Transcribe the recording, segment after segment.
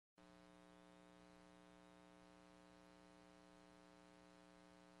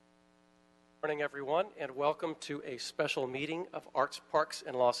Morning, everyone, and welcome to a special meeting of Arts, Parks,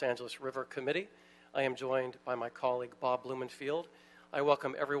 and Los Angeles River Committee. I am joined by my colleague, Bob Blumenfield. I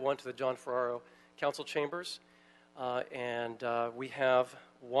welcome everyone to the John Ferraro Council Chambers, and we have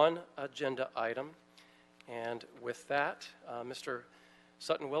one agenda item. And with that, Mr.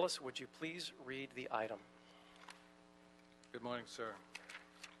 Sutton-Willis, would you please read the item? Good morning, sir.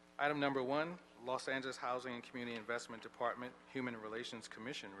 Item number 1, Los Angeles Housing and Community Investment Department Human Relations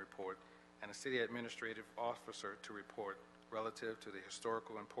Commission report and a city administrative officer to report relative to the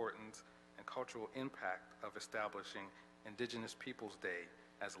historical importance and cultural impact of establishing Indigenous Peoples Day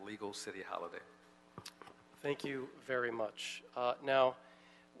as a legal city holiday. Thank you very much. Now,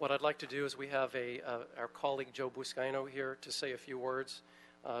 what I'd like to do is we have our colleague Joe Buscaino here to say a few words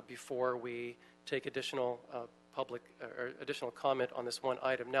before we take additional additional comment on this one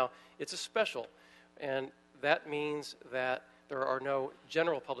item. Now, it's a special, and that means that there are no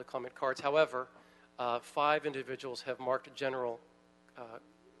general public comment cards. However, 5 individuals have marked general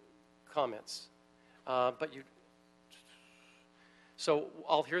comments. So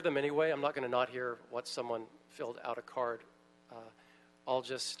I'll hear them anyway. I'm not going to not hear what someone filled out a card. We'll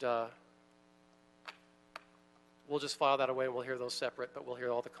just file that away and we'll hear those separate, but we'll hear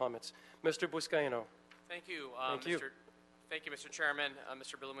all the comments. Mr. Buscaino. Thank you. Thank you, Mr. Chairman,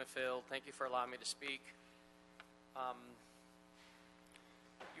 Mr. Blumenfield. Thank you for allowing me to speak.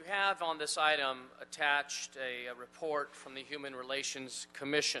 You have on this item attached a report from the Human Relations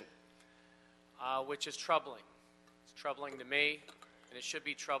Commission, which is troubling. It's troubling to me, and it should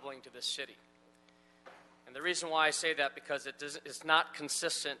be troubling to this city. And the reason why I say that, because it's not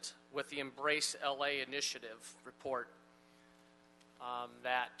consistent with the Embrace LA initiative report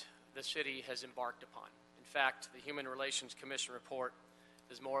that the city has embarked upon. In fact, the Human Relations Commission report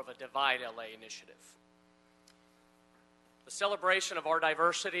is more of a Divide LA initiative. The celebration of our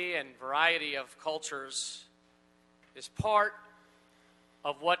diversity and variety of cultures is part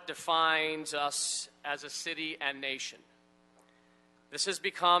of what defines us as a city and nation. This has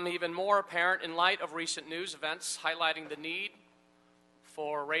become even more apparent in light of recent news events highlighting the need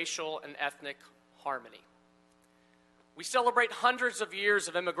for racial and ethnic harmony. We celebrate hundreds of years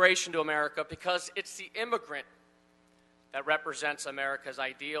of immigration to America because it's the immigrant that represents America's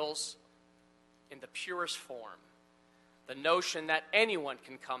ideals in the purest form. The notion that anyone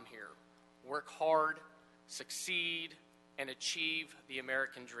can come here, work hard, succeed, and achieve the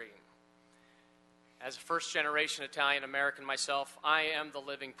American dream. As a first-generation Italian-American myself, I am the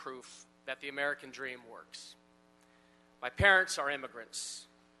living proof that the American dream works. My parents are immigrants.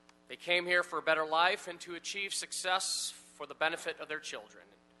 They came here for a better life and to achieve success for the benefit of their children.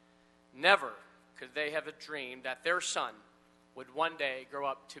 Never could they have dreamed that their son would one day grow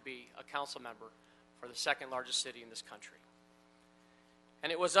up to be a council member for the second largest city in this country.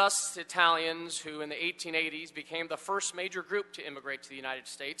 And it was us Italians who in the 1880s became the first major group to immigrate to the United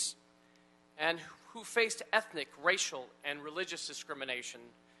States and who faced ethnic, racial, and religious discrimination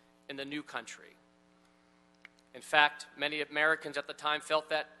in the new country. In fact, many Americans at the time felt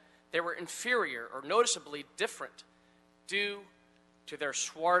that they were inferior or noticeably different due to their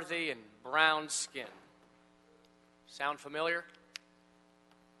swarthy and brown skin. Sound familiar?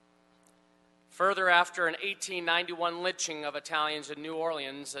 Further, after an 1891 lynching of Italians in New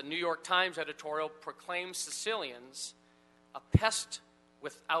Orleans, a New York Times editorial proclaimed Sicilians a pest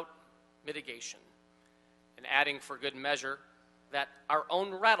without mitigation, and adding for good measure that our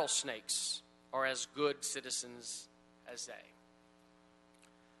own rattlesnakes are as good citizens as they.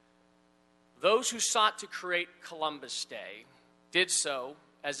 Those who sought to create Columbus Day did so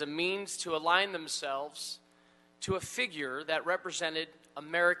as a means to align themselves to a figure that represented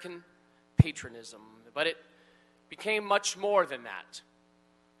American patriotism, but it became much more than that.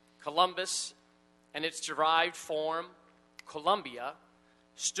 Columbus and its derived form, Columbia,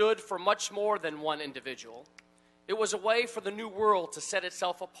 stood for much more than one individual. It was a way for the new world to set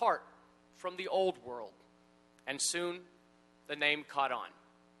itself apart from the old world, and soon the name caught on.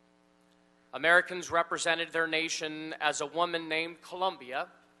 Americans represented their nation as a woman named Columbia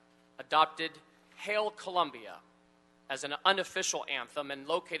adopted Hail Columbia as an unofficial anthem and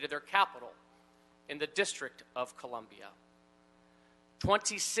located their capital in the District of Columbia.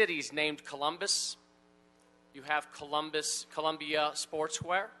 20 cities named Columbus. You have Columbia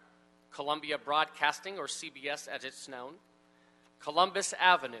Sportswear, Columbia Broadcasting, or CBS as it's known, Columbus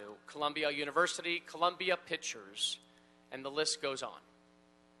Avenue, Columbia University, Columbia Pictures, and the list goes on.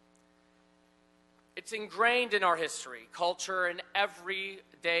 It's ingrained in our history, culture, and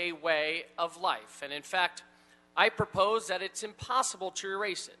everyday way of life. And in fact, I propose that it's impossible to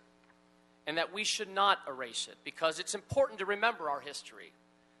erase it, and that we should not erase it, because it's important to remember our history.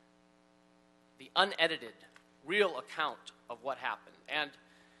 the unedited, real account of what happened. And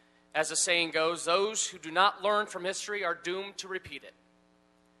as the saying goes, those who do not learn from history are doomed to repeat it,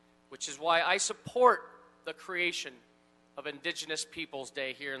 which is why I support the creation of Indigenous Peoples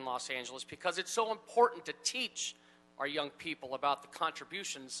Day here in Los Angeles, because it's so important to teach our young people about the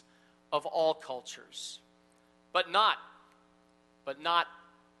contributions of all cultures, but not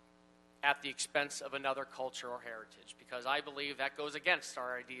at the expense of another culture or heritage, because I believe that goes against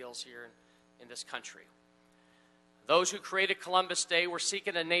our ideals here in this country. Those who created Columbus Day were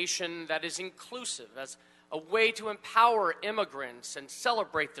seeking a nation that is inclusive as a way to empower immigrants and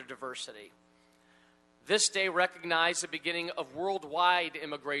celebrate their diversity. This day recognized the beginning of worldwide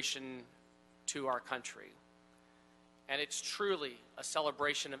immigration to our country. And it's truly a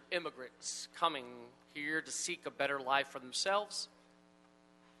celebration of immigrants coming here to seek a better life for themselves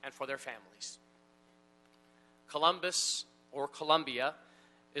and for their families. Columbus, or Columbia,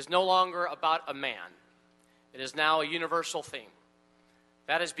 is no longer about a man. It is now a universal theme.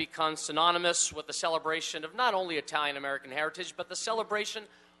 That has become synonymous with the celebration of not only Italian American heritage, but the celebration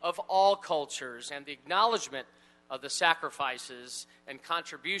of all cultures and the acknowledgement of the sacrifices and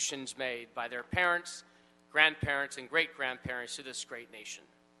contributions made by their parents, grandparents, and great-grandparents to this great nation.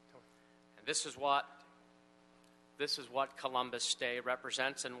 And this is what Columbus Day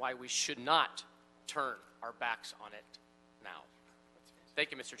represents, and why we should not turn our backs on it now.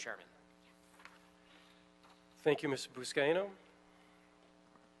 Thank you, Mr. Chairman. Thank you, Mr. Buscaino.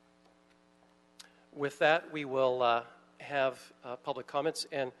 With that, we will have public comments.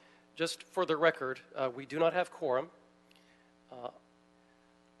 And just for the record, we do not have quorum.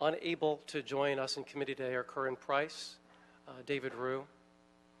 Unable to join us in committee today are Curran Price, David Rue,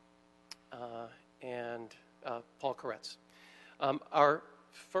 and Paul Koretz. I'm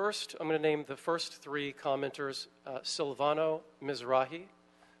going to name the first three commenters: Silvano Mizrahi,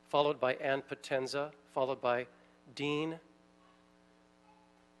 followed by Ann Potenza, followed by Dean.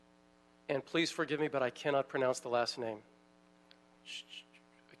 And please forgive me, but I cannot pronounce the last name.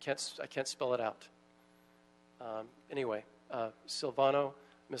 I can't spell it out. Anyway, Silvano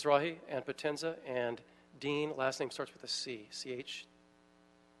Mizrahi, Ann Potenza, and Dean. Last name starts with a C. C-H.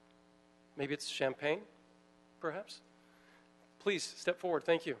 Maybe it's Champagne, perhaps? Please step forward.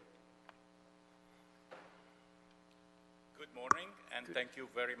 Thank you. Good morning, and thank you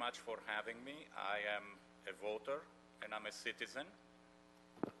very much for having me. I am a voter, and I'm a citizen.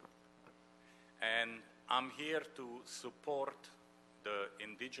 And I'm here to support the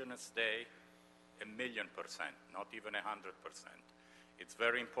Indigenous Day 1,000,000%, not even 100%. It's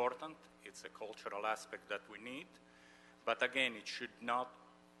very important. It's a cultural aspect that we need. But again, it should not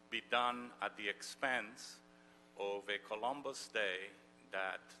be done at the expense of a Columbus Day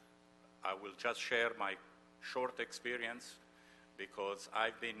that I will just share my short experience, because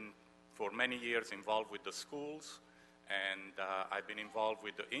I've been for many years involved with the schools, and I've been involved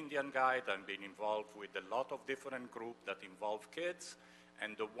with the Indian Guide. I've been involved with a lot of different groups that involve kids.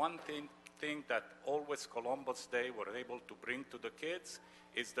 And the one thing that always Columbus Day were able to bring to the kids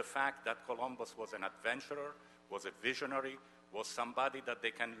is the fact that Columbus was an adventurer, was a visionary, was somebody that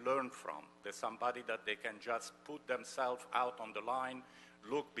they can learn from. There's somebody that they can just put themselves out on the line,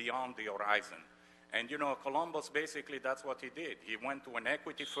 look beyond the horizon. And you know, Columbus, basically, that's what he did. He went to an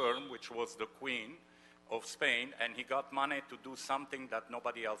equity firm, which was the Queen of Spain, and he got money to do something that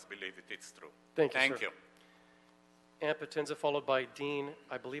nobody else believed it's true. Thank you, Thank sir. you. Ann Potenza, followed by Dean.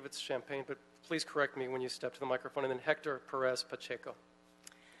 I believe it's Champagne, but please correct me when you step to the microphone. And then Hector Perez Pacheco.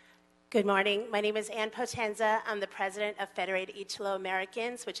 Good morning. My name is Ann Potenza. I'm the president of Federated Italo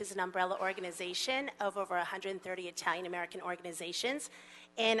Americans, which is an umbrella organization of over 130 Italian American organizations.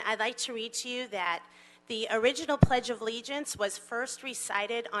 And I'd like to read to you that the original Pledge of Allegiance was first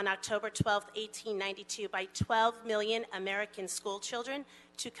recited on October 12, 1892 by 12 million American school children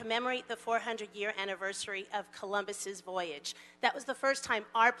to commemorate the 400-year anniversary of Columbus's voyage. That was the first time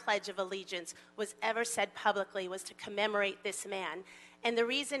our Pledge of Allegiance was ever said publicly, was to commemorate this man. And the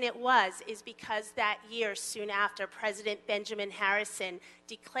reason it was is because that year, soon after, President Benjamin Harrison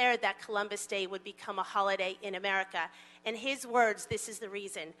declared that Columbus Day would become a holiday in America. In his words, this is the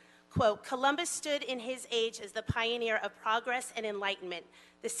reason. Quote, Columbus stood in his age as the pioneer of progress and enlightenment.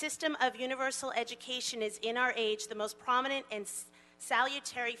 The system of universal education is in our age the most prominent and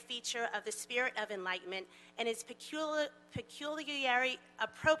salutary feature of the spirit of enlightenment, and is peculiarly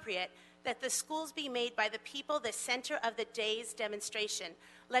appropriate that the schools be made by the people the center of the day's demonstration.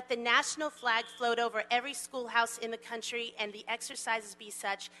 Let the national flag float over every schoolhouse in the country, and the exercises be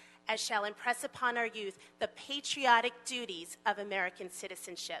such as shall impress upon our youth the patriotic duties of American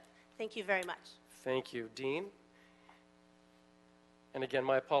citizenship. Thank you very much. Thank you. Dean? And again,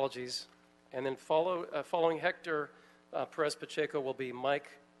 my apologies. And then following Hector Perez Pacheco will be Mike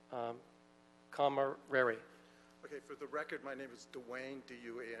Camareri. Okay, for the record, my name is Duane,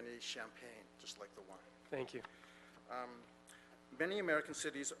 D-U-A-N-E, Champagne, just like the wine. Thank you. Many American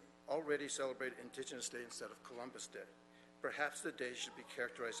cities already celebrate Indigenous Day instead of Columbus Day. Perhaps the day should be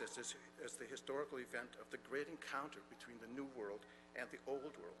characterized as the historical event of the great encounter between the New World and the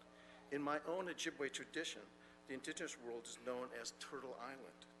Old World. In my own Ojibwe tradition, the Indigenous world is known as Turtle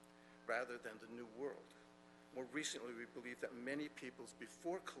Island, rather than the New World. More recently, we believe that many peoples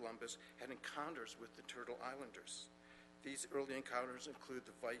before Columbus had encounters with the Turtle Islanders. These early encounters include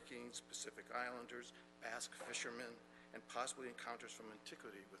the Vikings, Pacific Islanders, Basque fishermen, and possibly encounters from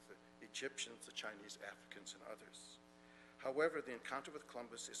antiquity with the Egyptians, the Chinese, Africans, and others. However, the encounter with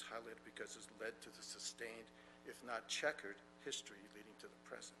Columbus is highlighted because it's led to the sustained, if not checkered, history leading to the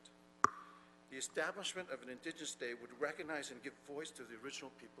present. The establishment of an Indigenous Day would recognize and give voice to the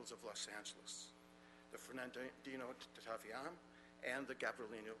original peoples of Los Angeles, the Fernandino Tattaviam and the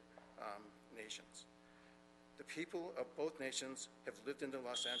Gabrielino nations. The people of both nations have lived in the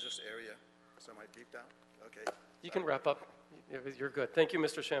Los Angeles area. So am I deep down? Okay. You can wrap up. You're good. Thank you,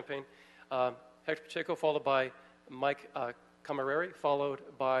 Mr. Champagne. Hector Pacheco, followed by Mike Camareri, followed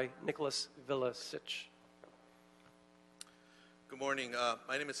by Nicholas Villasich. Good morning.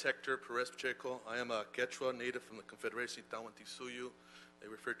 My name is Hector Perez Pacheco. I am a Quechua native from the Confederacy Tahuantinsuyo. They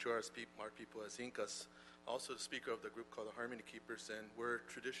refer to our people as Incas. Also the speaker of the group called the Harmony Keepers, and we're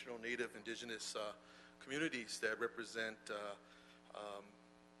traditional native indigenous communities that represent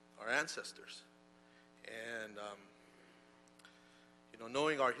our ancestors. And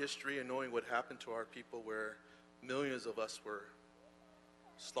knowing our history and knowing what happened to our people, where millions of us were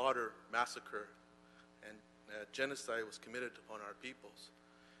slaughtered, massacred, and genocide was committed upon our peoples,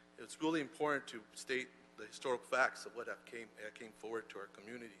 it's really important to state the historical facts of what came forward to our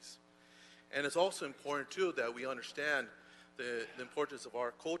communities. And it's also important, too, that we understand the importance of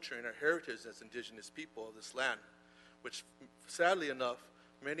our culture and our heritage as indigenous people of this land, which, sadly enough,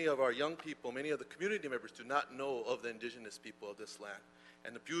 many of our young people, many of the community members do not know of the indigenous people of this land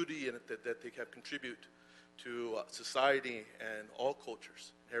and the beauty that they have contributed to society and all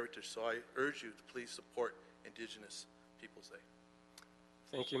cultures and heritage. So I urge you to please support Indigenous Peoples Day.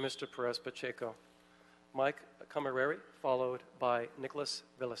 Thank you, Mr. Perez Pacheco. Mike Camareri, followed by Nicholas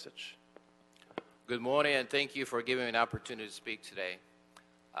Villasich. Good morning, and thank you for giving me an opportunity to speak today.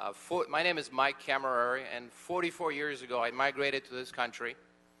 My name is Mike Camareri, and 44 years ago I migrated to this country,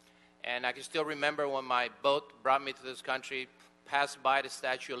 and I can still remember when my boat brought me to this country, passed by the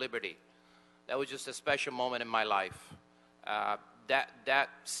Statue of Liberty. That was just a special moment in my life. That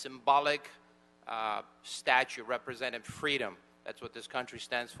symbolic statue represented freedom. That's what this country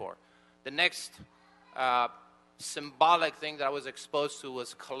stands for. The next symbolic thing that I was exposed to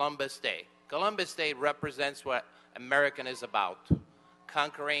was Columbus Day. Columbus Day represents what American is about: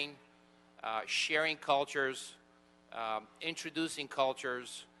 conquering, sharing cultures, introducing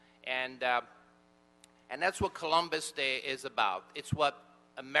cultures, and that's what Columbus Day is about. It's what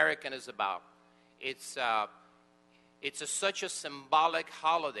American is about. It's such a symbolic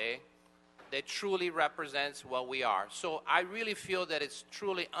holiday that truly represents what we are. So I really feel that it's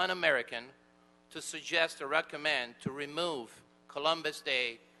truly un-American to suggest or recommend to remove Columbus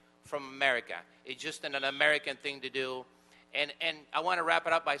Day from America. It's just an American thing to do. And I want to wrap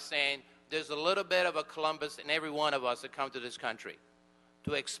it up by saying there's a little bit of a Columbus in every one of us that come to this country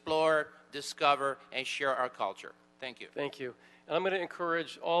to explore, discover, and share our culture. Thank you. Thank you. And I'm going to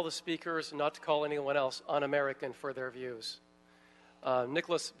encourage all the speakers not to call anyone else un-American for their views.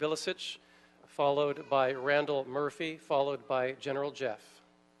 Nicholas Villasich, followed by Randall Murphy, followed by General Jeff.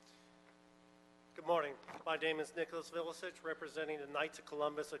 Good morning. My name is Nicholas Villasich, representing the Knights of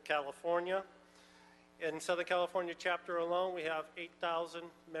Columbus of California. In Southern California chapter alone, we have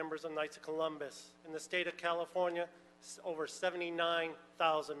 8,000 members of Knights of Columbus. In the state of California, over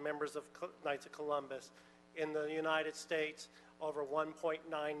 79,000 members of Knights of Columbus. In the United States, over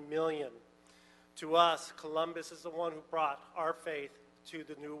 1.9 million. To us, Columbus is the one who brought our faith to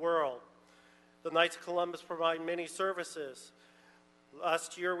the New World. The Knights of Columbus provide many services.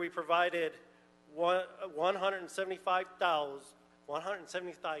 Last year, we provided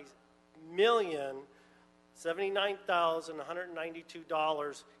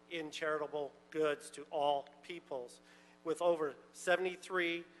 $175,192 in charitable goods to all peoples, with over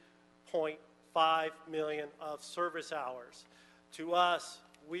 73.5 million of service hours. To us,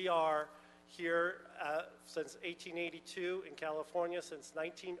 we are here since 1882 in California, since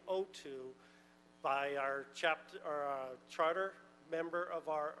 1902, by our charter member of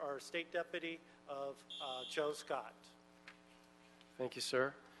our state deputy of Joe Scott. Thank you,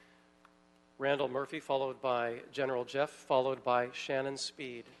 sir. Randall Murphy, followed by General Jeff, followed by Shannon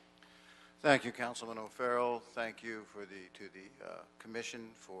Speed. Thank you, Councilman O'Farrell. Thank you to the commission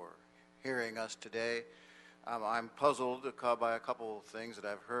for hearing us today. I'm puzzled by a couple of things that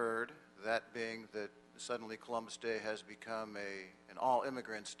I've heard, that being that suddenly Columbus Day has become an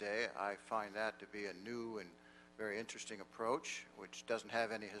all-immigrants day. I find that to be a new and very interesting approach, which doesn't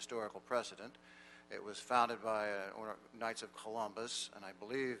have any historical precedent. It was founded by Knights of Columbus, and I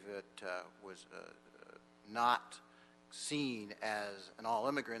believe it was not seen as an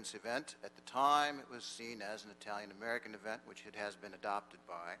all-immigrants event. At the time, it was seen as an Italian-American event, which it has been adopted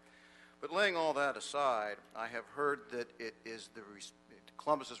by. But laying all that aside, I have heard that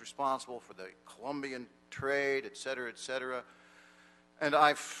Columbus is responsible for the Columbian trade, et cetera, and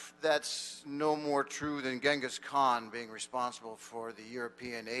that's no more true than Genghis Khan being responsible for the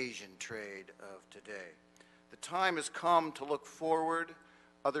European-Asian trade of today. The time has come to look forward.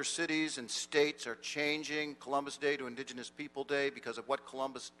 Other cities and states are changing Columbus Day to Indigenous People Day because of what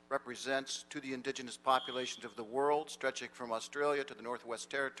Columbus represents to the indigenous populations of the world, stretching from Australia to the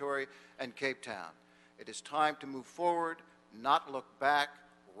Northwest Territory and Cape Town. It is time to move forward, not look back,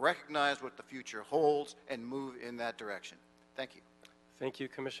 recognize what the future holds, and move in that direction. Thank you. Thank you,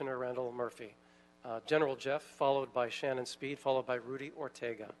 Commissioner Randall Murphy. General Jeff, followed by Shannon Speed, followed by Rudy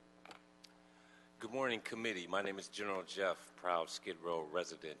Ortega. Good morning, committee. My name is General Jeff, proud Skid Row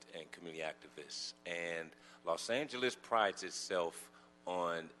resident and community activist. And Los Angeles prides itself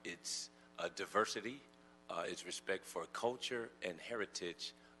on its diversity, its respect for culture and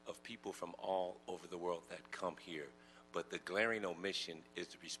heritage of people from all over the world that come here. But the glaring omission is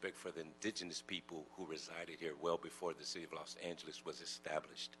the respect for the indigenous people who resided here well before the city of Los Angeles was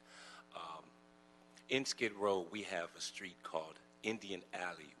established. In Skid Row, we have a street called Indian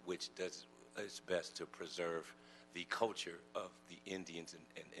Alley, which does its best to preserve the culture of the Indians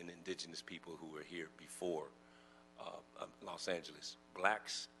and indigenous people who were here before Los Angeles.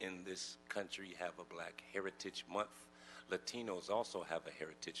 Blacks in this country have a Black Heritage Month. Latinos also have a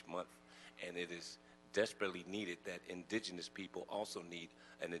Heritage Month, and it is desperately needed that indigenous people also need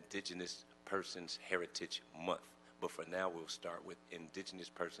an Indigenous Persons Heritage Month. But for now, we'll start with Indigenous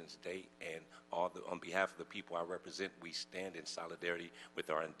Persons Day, and on behalf of the people I represent, we stand in solidarity with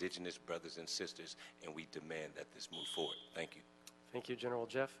our indigenous brothers and sisters, and we demand that this move forward. Thank you. Thank you, General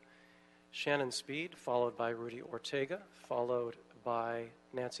Jeff. Shannon Speed, followed by Rudy Ortega, followed by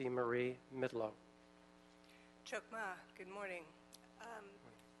Nancy Marie Midlow. Chokma, good morning.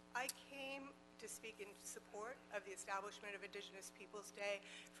 I came to speak in support of the establishment of Indigenous Peoples Day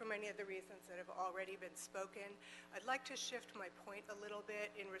for many of the reasons that have already been spoken. I'd like to shift my point a little bit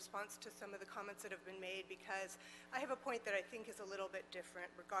in response to some of the comments that have been made, because I have a point that I think is a little bit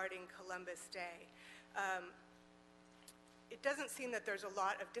different regarding Columbus Day. It doesn't seem that there's a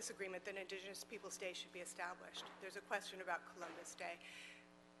lot of disagreement that Indigenous Peoples Day should be established. There's a question about Columbus Day.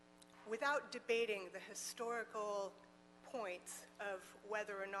 Without debating the historical points of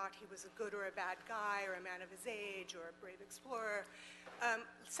whether or not he was a good or a bad guy, or a man of his age, or a brave explorer,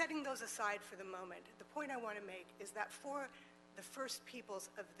 setting those aside for the moment, the point I want to make is that for the first peoples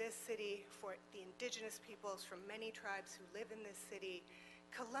of this city, for the indigenous peoples from many tribes who live in this city,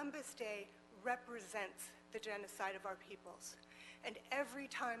 Columbus Day represents the genocide of our peoples. And every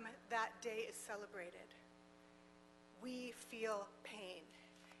time that day is celebrated, we feel pain.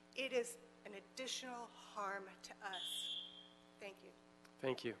 It is an additional harm to us. Thank you.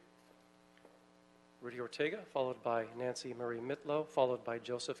 Thank you. Rudy Ortega, followed by Nancy Marie Mitlow, followed by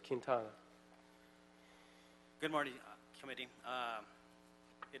Joseph Quintana. Good morning, committee.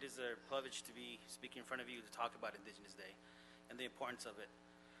 It is a privilege to be speaking in front of you to talk about Indigenous Day and the importance of it.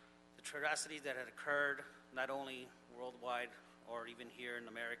 The atrocities that had occurred, not only worldwide or even here in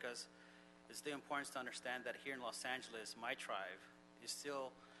Americas, it's the importance to understand that here in Los Angeles, my tribe is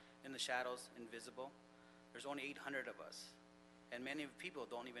still in the shadows, invisible. There's only 800 of us. And many people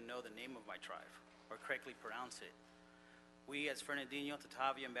don't even know the name of my tribe or correctly pronounce it. We, as Fernandino,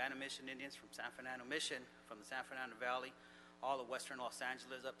 Tatavia, and Banner Mission Indians from San Fernando Mission, from the San Fernando Valley, all of western Los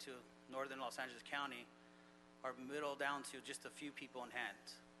Angeles up to northern Los Angeles County, are middle down to just a few people in hand.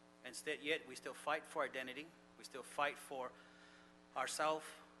 Instead, yet we still fight for identity. We still fight for ourself,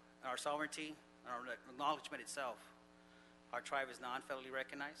 our sovereignty, and our acknowledgement itself. Our tribe is non-federally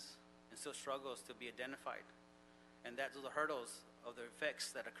recognized and still struggles to be identified. And that's the hurdles of the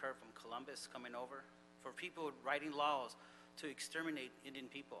effects that occur from Columbus coming over, for people writing laws to exterminate Indian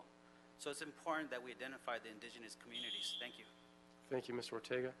people. So it's important that we identify the indigenous communities. Thank you. Thank you, Mr.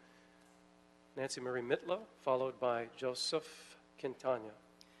 Ortega. Nancy Marie Mitlow, followed by Joseph Quintana.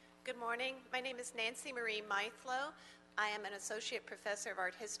 Good morning. My name is Nancy Marie Mithlow, I am an associate professor of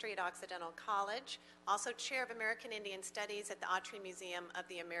art history at Occidental College, also chair of American Indian Studies at the Autry Museum of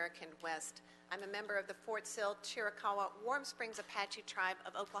the American West. I'm a member of the Fort Sill, Chiricahua, Warm Springs Apache Tribe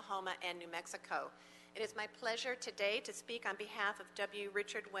of Oklahoma and New Mexico. It is my pleasure today to speak on behalf of W.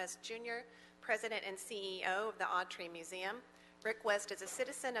 Richard West, Jr., President and CEO of the Autry Museum. Rick West is a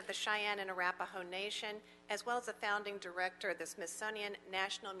citizen of the Cheyenne and Arapaho Nation, as well as a founding director of the Smithsonian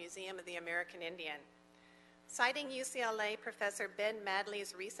National Museum of the American Indian. Citing UCLA Professor Ben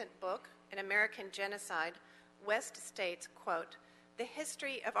Madley's recent book, An American Genocide, West states, quote, "The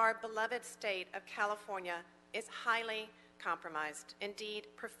history of our beloved state of California is highly compromised, indeed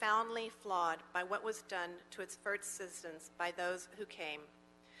profoundly flawed by what was done to its first citizens by those who came.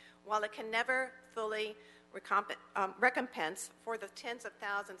 While it can never fully recompense for the tens of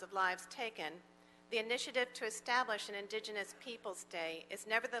thousands of lives taken, the initiative to establish an Indigenous Peoples Day is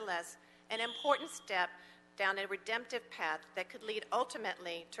nevertheless an important step down a redemptive path that could lead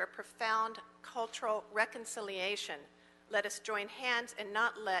ultimately to a profound cultural reconciliation. Let us join hands and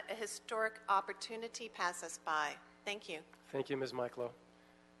not let a historic opportunity pass us by." Thank you. Thank you, Ms. Michelo.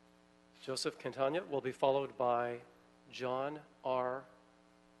 Joseph Quintana will be followed by John R.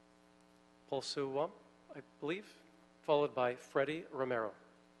 Polsuwa, I believe, followed by Freddie Romero.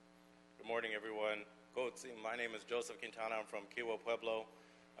 Good morning, everyone. My name is Joseph Quintana. I'm from Kiowa Pueblo.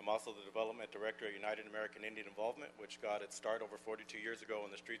 I'm also the Development Director at United American Indian Involvement, which got its start over 42 years ago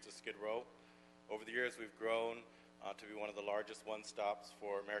on the streets of Skid Row. Over the years, we've grown to be one of the largest one-stops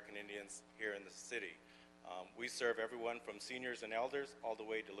for American Indians here in the city. We serve everyone from seniors and elders all the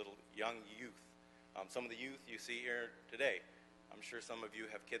way to little young youth. Some of the youth you see here today, I'm sure some of you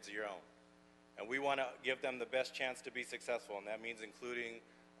have kids of your own. And we want to give them the best chance to be successful, and that means including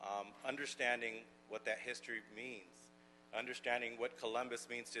understanding what that history means. Understanding what Columbus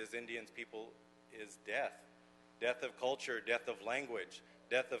means to his Indian people is death. Death of culture, death of language,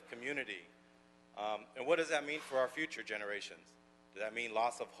 death of community. And what does that mean for our future generations? Does that mean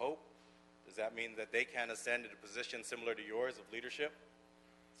loss of hope? Does that mean that they can ascend to a position similar to yours of leadership?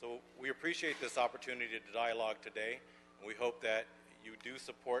 So we appreciate this opportunity to dialogue today, and we hope that you do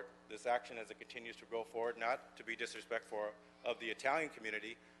support this action as it continues to go forward, not to be disrespectful of the Italian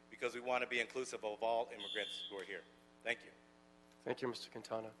community, because we want to be inclusive of all immigrants who are here. Thank you. Thank you, Mr.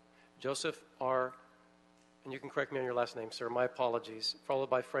 Quintana. Joseph R., and you can correct me on your last name, sir, my apologies,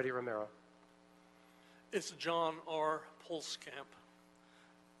 followed by Freddie Romero. It's John R. Pulskamp.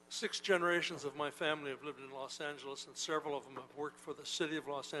 6 generations of my family have lived in Los Angeles, and several of them have worked for the city of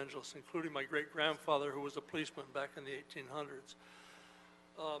Los Angeles, including my great-grandfather, who was a policeman back in the 1800s.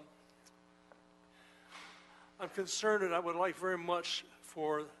 I'm concerned, and I would like very much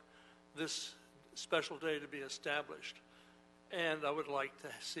for this special day to be established, and I would like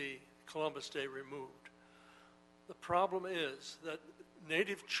to see Columbus Day removed. The problem is that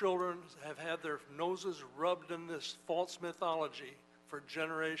Native children have had their noses rubbed in this false mythology for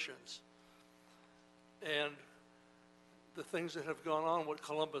generations, and the things that have gone on, what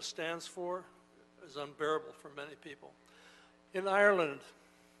Columbus stands for, is unbearable for many people. In Ireland,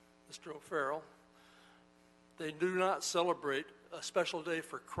 Mr. O'Farrell, they do not celebrate a special day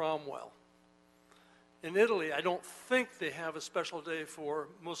for Cromwell. In Italy, I don't think they have a special day for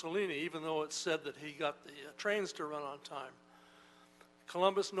Mussolini, even though it's said that he got the trains to run on time.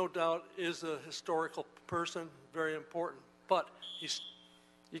 Columbus, no doubt, is a historical person, very important, but he's...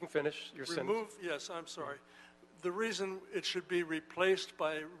 You can finish your sentence. Yes, I'm sorry. The reason it should be replaced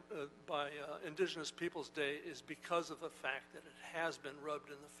by Indigenous Peoples Day is because of the fact that it has been rubbed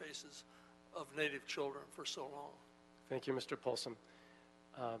in the faces of Native children for so long. Thank you, Mr. Polson.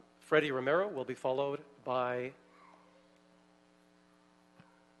 Freddie Romero will be followed by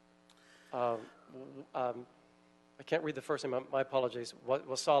I can't read the first name. My apologies.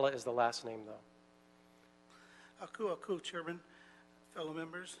 Wasala is the last name, though. Aku, Chairman, fellow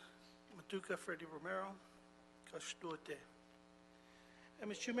members, Matuka Freddie Romero, Kashtuate.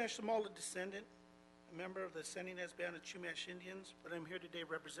 I'm a Chumash Samola descendant, a member of the Sani Nez Band of Chumash Indians, but I'm here today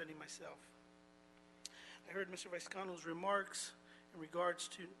representing myself. I heard Mr. Viscano's remarks in regards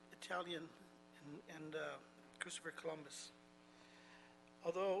to Italian and Christopher Columbus.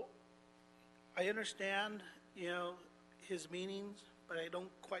 Although I understand, his meanings, but I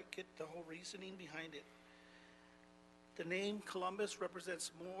don't quite get the whole reasoning behind it. The name Columbus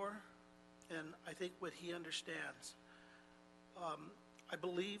represents more, and I think what he understands. I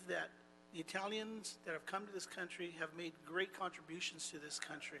believe that the Italians that have come to this country have made great contributions to this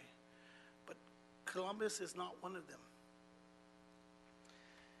country, but Columbus is not one of them.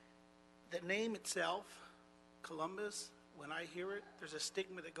 The name itself, Columbus, when I hear it, there's a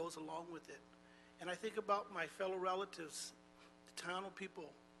stigma that goes along with it. And I think about my fellow relatives, the Taino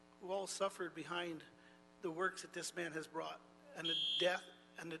people who all suffered behind the works that this man has brought, and the death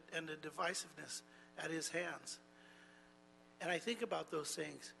and the divisiveness at his hands. And I think about those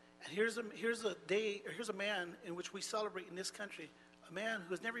things. And here's a man in which we celebrate in this country, a man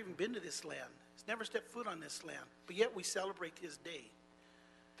who has never even been to this land, has never stepped foot on this land, but yet we celebrate his day.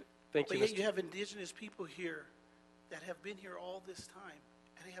 Thank you, But yet Mr. you have indigenous people here that have been here all this time,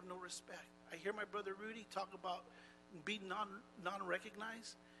 and they have no respect. I hear my brother Rudy talk about being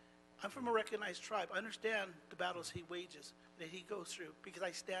non-recognized. I'm from a recognized tribe. I understand the battles he wages, that he goes through, because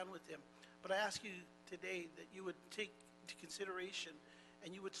I stand with him. But I ask you today that you would take into consideration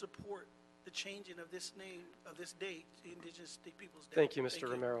and you would support the changing of this name, of this day, to Indigenous Peoples Day. Thank you,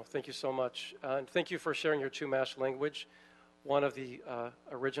 Mr. Romero. Thank you so much. And thank you for sharing your Chumash language, one of the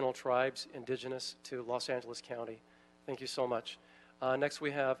original tribes indigenous to Los Angeles County. Thank you so much. Next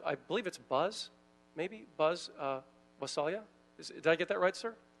we have, I believe it's Buzz, maybe? Buzz Wasalia? Did I get that right,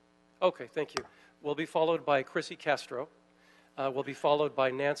 sir? Okay, thank you. We'll be followed by Chrissy Castro. We'll be followed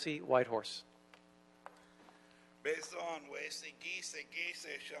by Nancy Whitehorse. Beson, Wesi, Gise,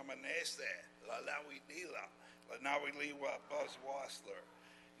 Shamanese, La Lawidila, La Nawiliwa, Buzz Wassler.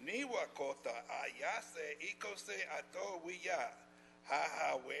 Niwa Kota, Ayase, Ikose, Ato, Wiya,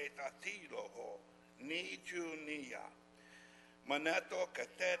 Haha, Wet, Atiloho, Ni Junia. Manato,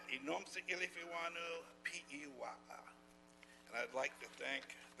 Katet, Inomsi, Ilifiwanu, Piiwa. And I'd like to thank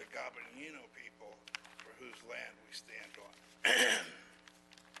the Gabonino people for whose land we stand on.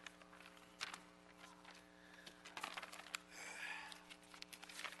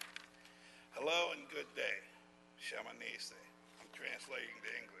 Hello and good day, Shamanese. I'm translating to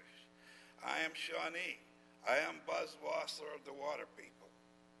English. I am Shawnee. I am Buzz Wassler of the Water People,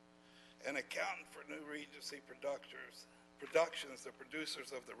 an accountant for New Regency Productions, the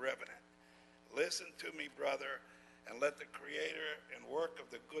producers of The Revenant. Listen to me, brother, and let the creator and work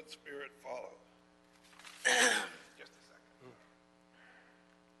of the good spirit follow. Just a second.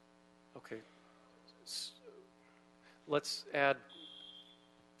 Okay. Let's add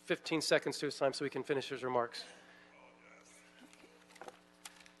 15 seconds to his time so he can finish his remarks.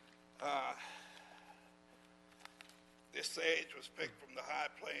 This sage was picked from the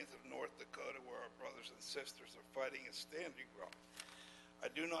high plains of North Dakota where our brothers and sisters are fighting in Standing Rock. I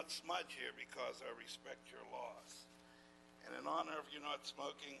do not smudge here because I respect your laws. And in honor of you not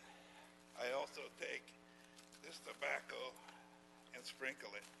smoking, I also take this tobacco and sprinkle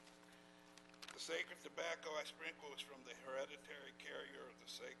it. The sacred tobacco I sprinkle is from the hereditary carrier of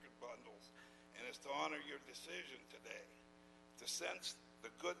the sacred bundles, and is to honor your decision today, to sense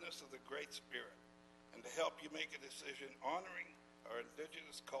the goodness of the Great Spirit, and to help you make a decision honoring our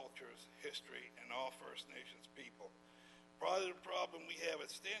indigenous cultures, history, and all First Nations people. Part of the problem we have at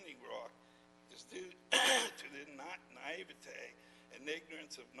Standing Rock is due to the naivete and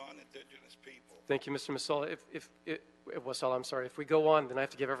ignorance of non-indigenous people. Thank you, Mr. Masala. Wasala, I'm sorry. If we go on, then I have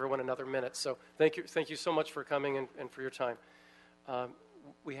to give everyone another minute. So thank you so much for coming and for your time.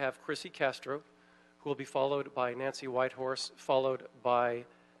 We have Chrissy Castro, who will be followed by Nancy Whitehorse, followed by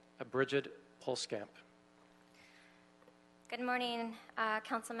Bridget Polskamp. Good morning,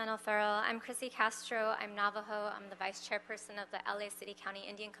 Councilman O'Farrell. I'm Chrissy Castro. I'm Navajo. I'm the Vice Chairperson of the LA City County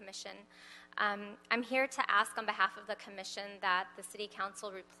Indian Commission. I'm here to ask on behalf of the Commission that the City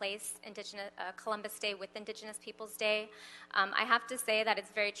Council replace Columbus Day with Indigenous Peoples Day. I have to say that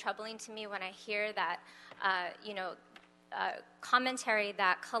it's very troubling to me when I hear that, commentary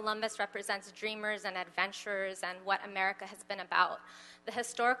that Columbus represents dreamers and adventurers and what America has been about. The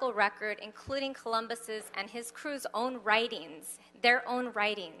historical record, including Columbus's and his crew's own writings, their own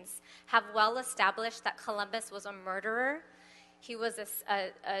writings, have well established that Columbus was a murderer, he was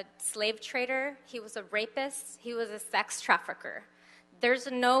a slave trader, he was a rapist, he was a sex trafficker. There's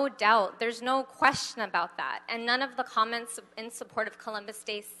no doubt, there's no question about that. And none of the comments in support of Columbus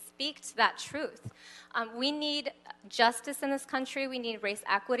Day speak to that truth. We need justice in this country, we need race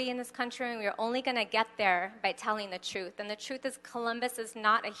equity in this country, and we're only going to get there by telling the truth. And the truth is Columbus is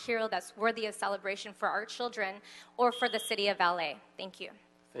not a hero that's worthy of celebration for our children or for the city of LA. Thank you.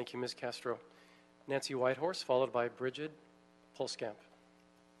 Thank you, Ms. Castro. Nancy Whitehorse, followed by Bridget Polskamp.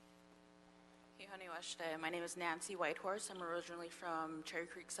 My name is Nancy Whitehorse. I'm originally from Cherry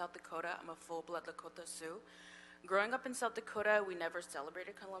Creek, South Dakota. I'm a full-blood Lakota Sioux. Growing up in South Dakota, we never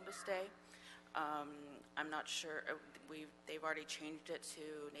celebrated Columbus Day. I'm not sure, they've already changed it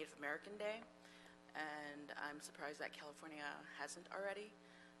to Native American Day, and I'm surprised that California hasn't already.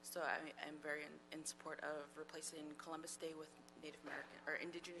 So I'm very in support of replacing Columbus Day with Native American or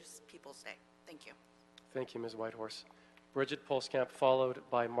Indigenous Peoples Day. Thank you. Thank you, Ms. Whitehorse. Bridget Polskamp, followed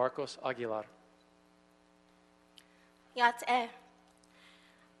by Marcos Aguilar. Yat'e.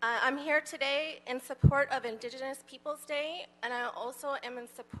 I'm here today in support of Indigenous Peoples Day, and I also am in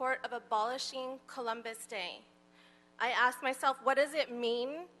support of abolishing Columbus Day. I ask myself, what does it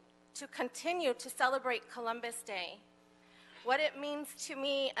mean to continue to celebrate Columbus Day? What it means to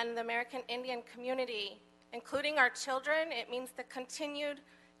me and the American Indian community, including our children, it means the continued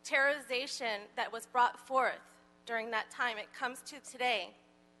terrorization that was brought forth during that time. It comes to today.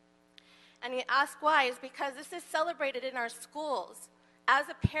 And you ask why, is because this is celebrated in our schools. As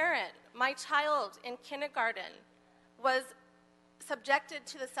a parent, my child in kindergarten was subjected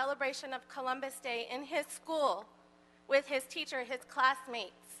to the celebration of Columbus Day in his school with his teacher, his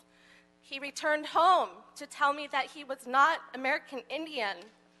classmates. He returned home to tell me that he was not American Indian.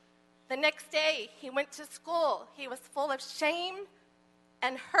 The next day, he went to school. He was full of shame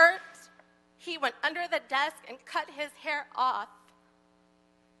and hurt. He went under the desk and cut his hair off.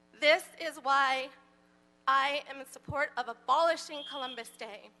 This is why I am in support of abolishing Columbus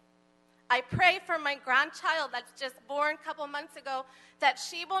Day. I pray for my grandchild that's just born a couple months ago that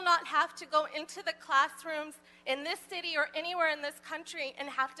she will not have to go into the classrooms in this city or anywhere in this country and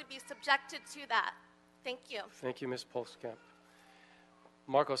have to be subjected to that. Thank you. Thank you, Ms. Polskamp.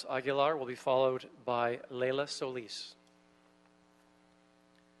 Marcos Aguilar will be followed by Leila Solis.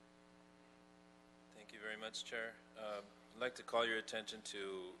 Thank you very much, Chair. I'd like to call your attention to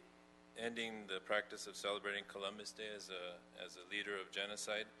ending the practice of celebrating Columbus Day as a leader of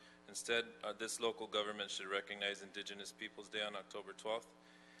genocide. Instead, this local government should recognize Indigenous Peoples Day on October 12th.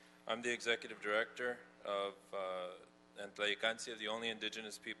 I'm the executive director of Tlayacansi, the only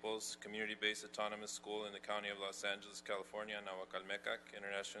Indigenous Peoples community-based autonomous school in the county of Los Angeles, California, Nahuacalmecac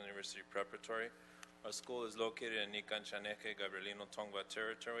International University Preparatory. Our school is located in Nicanchaneque, Gabrielino Tongva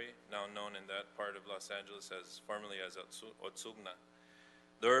territory, now known in that part of Los Angeles formerly as Otsugna.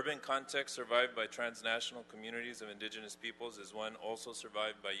 The urban context survived by transnational communities of Indigenous peoples is one also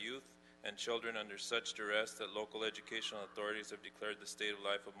survived by youth and children under such duress that local educational authorities have declared the state of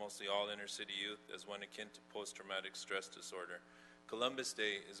life of mostly all inner-city youth as one akin to post-traumatic stress disorder. Columbus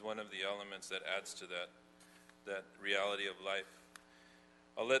Day is one of the elements that adds to that reality of life.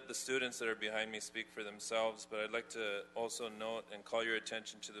 I'll let the students that are behind me speak for themselves, but I'd like to also note and call your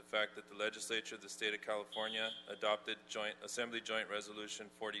attention to the fact that the legislature of the state of California adopted Assembly Joint Resolution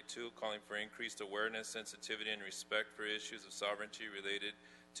 42 calling for increased awareness, sensitivity, and respect for issues of sovereignty related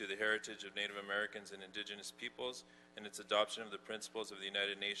to the heritage of Native Americans and Indigenous peoples, and its adoption of the principles of the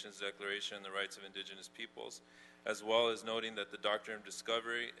United Nations Declaration on the Rights of Indigenous Peoples, as well as noting that the doctrine of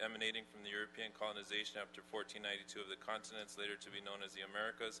discovery emanating from the European colonization after 1492 of the continents, later to be known as the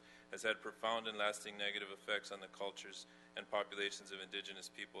Americas, has had profound and lasting negative effects on the cultures and populations of Indigenous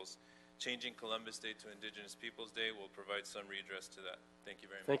peoples. Changing Columbus Day to Indigenous Peoples Day will provide some redress to that. Thank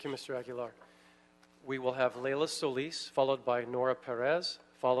you very much. Thank you, Mr. Aguilar. We will have Leila Solis, followed by Nora Perez,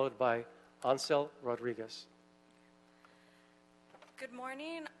 followed by Ansel Rodriguez. Good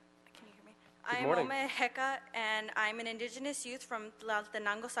morning. Can you hear me? Good I'm morning. Ome Heka, and I'm an Indigenous youth from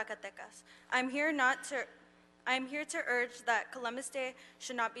Tlaltenango, Zacatecas. I'm here to urge that Columbus Day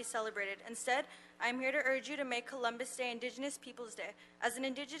should not be celebrated. Instead, I'm here to urge you to make Columbus Day Indigenous Peoples Day. As an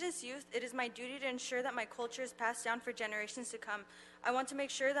Indigenous youth, it is my duty to ensure that my culture is passed down for generations to come. I want to make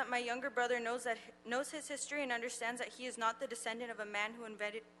sure that my younger brother knows his history and understands that he is not the descendant of a man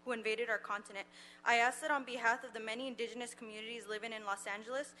who invaded our continent. I ask that on behalf of the many Indigenous communities living in Los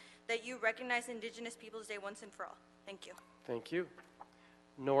Angeles, that you recognize Indigenous Peoples Day once and for all. Thank you. Thank you.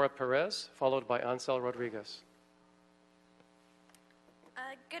 Nora Perez, followed by Ansel Rodriguez.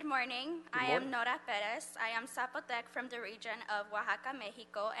 Good morning. Good I morning. am Nora Perez. I am Zapotec from the region of Oaxaca,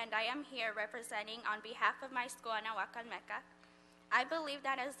 Mexico, and I am here representing on behalf of my school in Nahuacalmecac. I believe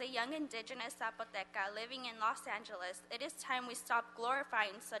that as a young Indigenous Zapoteca living in Los Angeles, it is time we stop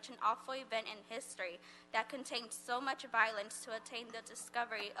glorifying such an awful event in history that contained so much violence to attain the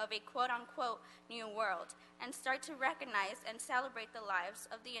discovery of a quote-unquote new world, and start to recognize and celebrate the lives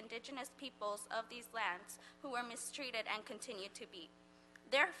of the Indigenous peoples of these lands who were mistreated and continue to be.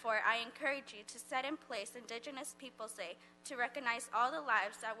 Therefore, I encourage you to set in place Indigenous Peoples Day to recognize all the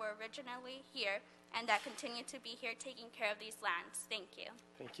lives that were originally here and that continue to be here taking care of these lands. Thank you.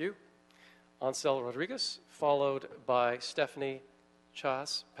 Thank you. Ansel Rodriguez, followed by Stephanie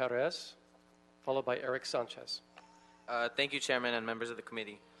Chas Perez, followed by Eric Sanchez. Thank you, Chairman and members of the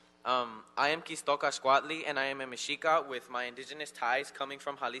committee. I am Quistoca Squatli, and I am a Mexica with my indigenous ties coming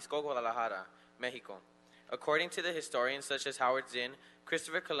from Jalisco, Guadalajara, Mexico. According to the historians such as Howard Zinn,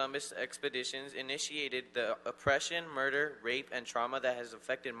 Christopher Columbus expeditions initiated the oppression, murder, rape, and trauma that has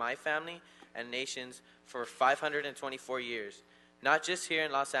affected my family and nations for 524 years, not just here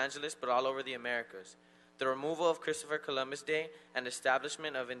in Los Angeles, but all over the Americas. The removal of Christopher Columbus Day and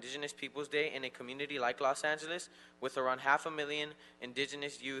establishment of Indigenous Peoples Day in a community like Los Angeles with around 500,000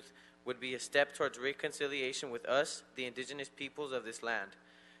 indigenous youth would be a step towards reconciliation with us, the indigenous peoples of this land.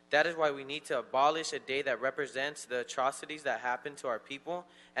 That is why we need to abolish a day that represents the atrocities that happen to our people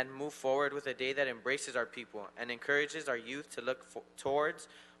and move forward with a day that embraces our people and encourages our youth to look towards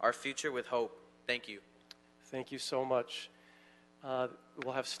our future with hope. Thank you. Thank you so much.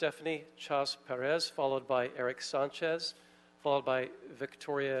 We'll have Stephanie Chas Perez, followed by Eric Sanchez, followed by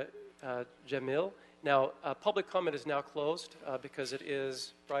Victoria Jamil. Now, public comment is now closed because it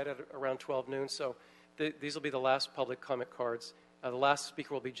is right at around 12 noon, so these will be the last public comment cards. The last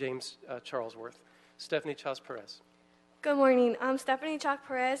speaker will be James Charlesworth. Stephanie Chas Perez. Good morning. I'm Stephanie Chas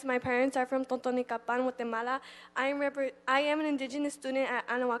Perez. My parents are from Totonicapán, Guatemala. I am an indigenous student at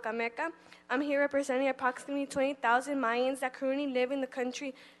Anahuacameca. I'm here representing approximately 20,000 Mayans that currently live in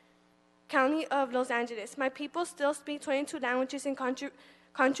the county of Los Angeles. My people still speak 22 languages and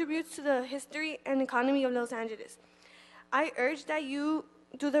contributes to the history and economy of Los Angeles. I urge that you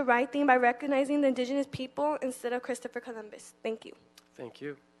do the right thing by recognizing the indigenous people instead of Christopher Columbus. Thank you. Thank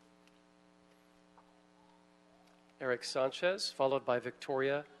you. Eric Sanchez, followed by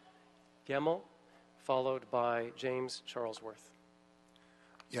Victoria Gemmel, followed by James Charlesworth.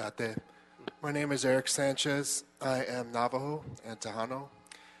 Yate. My name is Eric Sanchez. I am Navajo and Tejano.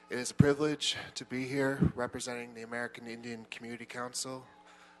 It is a privilege to be here representing the American Indian Community Council,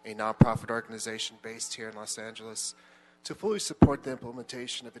 a nonprofit organization based here in Los Angeles, to fully support the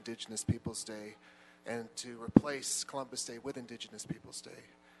implementation of Indigenous Peoples Day and to replace Columbus Day with Indigenous Peoples Day.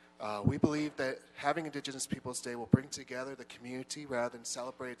 We believe that having Indigenous Peoples Day will bring together the community rather than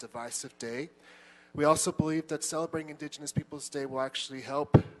celebrate a divisive day. We also believe that celebrating Indigenous Peoples Day will actually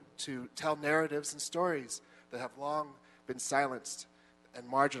help to tell narratives and stories that have long been silenced and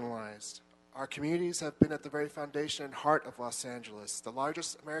marginalized. Our communities have been at the very foundation and heart of Los Angeles. The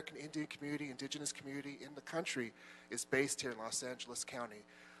largest American Indian community, indigenous community in the country is based here in Los Angeles County.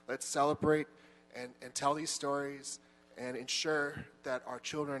 Let's celebrate and tell these stories and ensure that our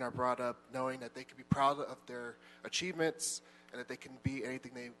children are brought up knowing that they can be proud of their achievements and that they can be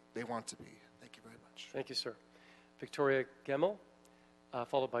anything they want to be. Thank you very much. Thank you, sir. Victoria Gemmel,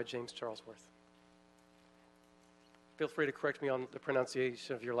 followed by James Charlesworth. Feel free to correct me on the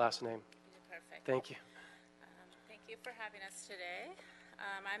pronunciation of your last name. Perfect. Thank you. Thank you for having us today.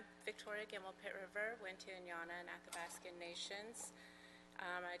 I'm Victoria Gemmel Pit River, Wintu-Nyana, and Athabascan Nations.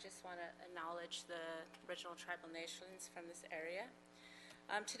 I just want to acknowledge the original tribal nations from this area.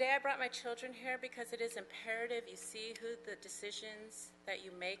 Today I brought my children here because it is imperative you see who the decisions that you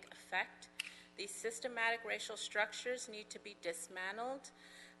make affect. These systematic racial structures need to be dismantled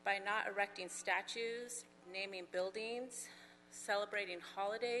by not erecting statues, naming buildings, celebrating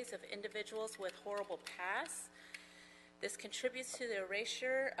holidays of individuals with horrible pasts. This contributes to the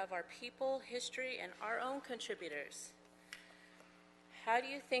erasure of our people, history, and our own contributors. How do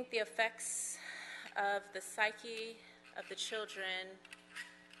you think the effects of the psyche of the children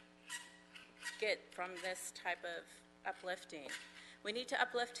get from this type of uplifting? We need to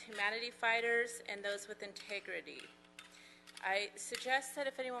uplift humanity fighters and those with integrity. I suggest that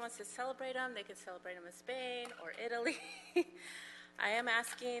if anyone wants to celebrate them, they could celebrate them in Spain or Italy. I am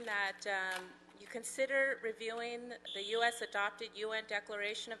asking that you consider reviewing the U.S. adopted UN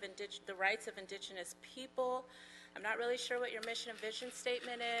Declaration of the Rights of Indigenous People. I'm not really sure what your mission and vision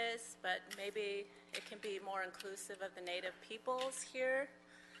statement is, but maybe it can be more inclusive of the Native peoples here.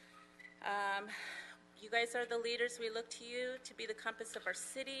 You guys are the leaders. We look to you to be the compass of our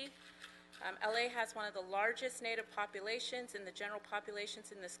city. LA has one of the largest Native populations, and the general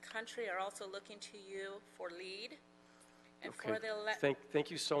populations in this country are also looking to you for lead. And Okay. for the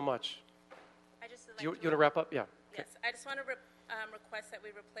Thank you so much. I just would like You to want to wrap up? Yeah. Yes, I just want to request that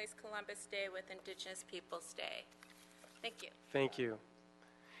we replace Columbus Day with Indigenous Peoples Day. Thank you. Thank you.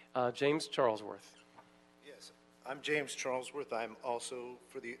 James Charlesworth. Yes, I'm James Charlesworth. I'm also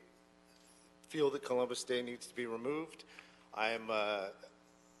feel that Columbus Day needs to be removed. I'm a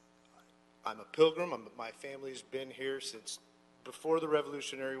pilgrim. My family's been here since before the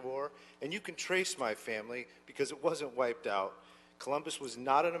Revolutionary War, and you can trace my family because it wasn't wiped out. Columbus was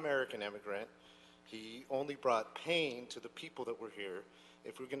not an American immigrant. He only brought pain to the people that were here.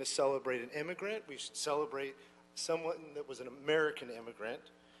 If we're going to celebrate an immigrant, we should celebrate someone that was an American immigrant.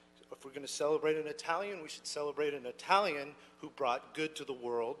 If we're going to celebrate an Italian, we should celebrate an Italian who brought good to the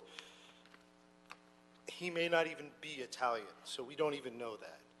world. He may not even be Italian, so we don't even know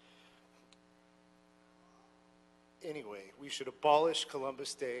that. Anyway, we should abolish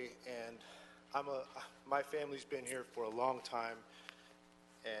Columbus Day, and my family's been here for a long time,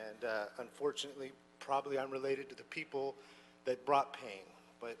 and unfortunately, probably I'm related to the people that brought pain.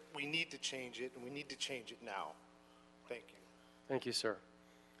 But we need to change it, and we need to change it now. Thank you. Thank you, sir.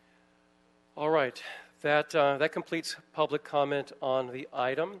 All right, that completes public comment on the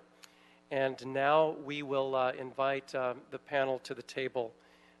item. And now we will invite the panel to the table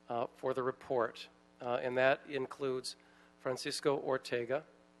for the report. And that includes Francisco Ortega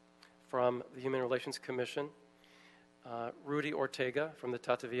from the Human Relations Commission, Rudy Ortega from the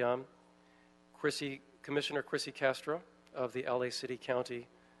Tataviam, Commissioner Chrissy Castro of the LA City County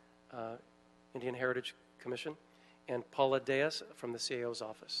Indian Heritage Commission, and Paula Diaz from the CAO's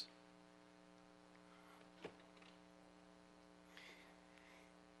office.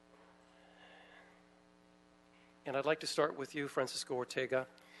 And I'd like to start with you, Francisco Ortega,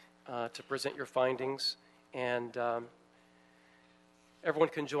 to present your findings, and everyone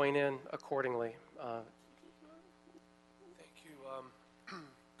can join in accordingly. Thank you.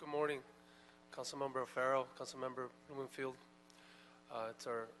 Good morning, Councilmember O'Farrell, Councilmember Blumenfield. It's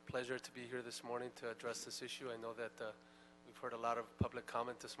our pleasure to be here this morning to address this issue. I know that we've heard a lot of public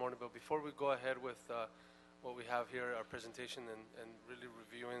comment this morning, but before we go ahead with what we have here, our presentation, and really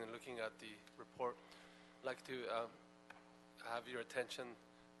reviewing and looking at the report, I'd like to have your attention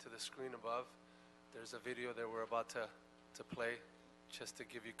to the screen above. There's a video that we're about to play just to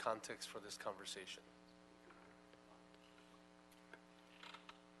give you context for this conversation.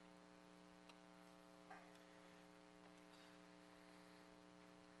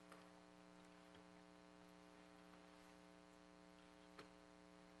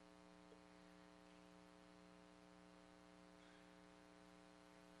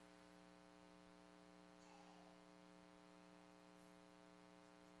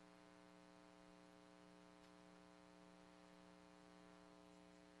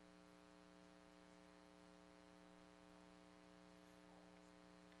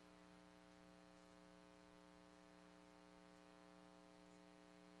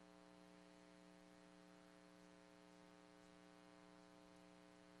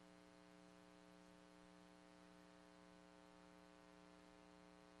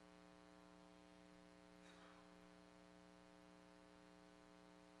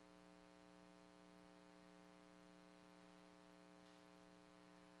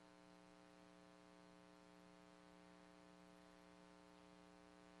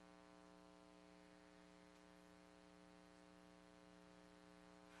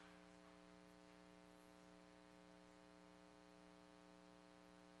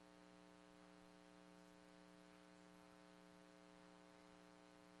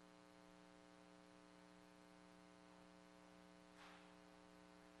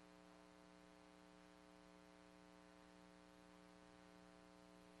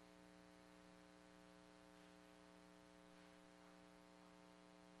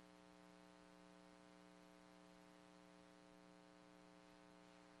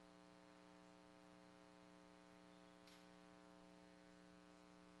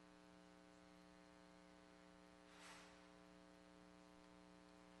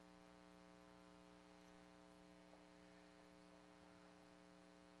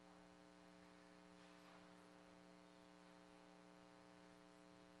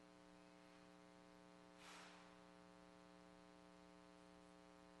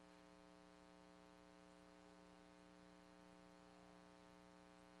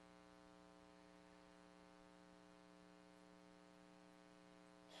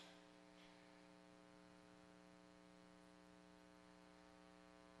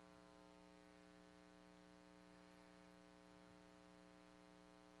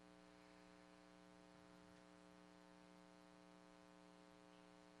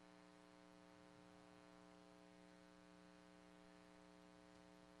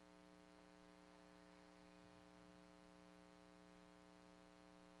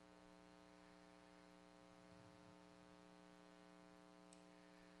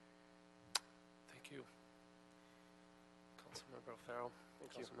 Thank you, Councilmember O'Farrell,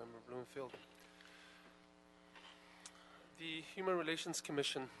 Councilmember Blumenfield. The Human Relations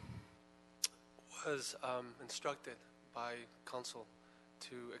Commission was instructed by Council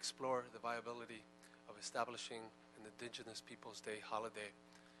to explore the viability of establishing an Indigenous Peoples Day holiday,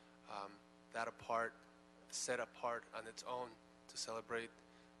 set apart on its own to celebrate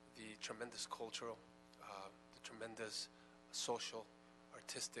the tremendous cultural, the tremendous social,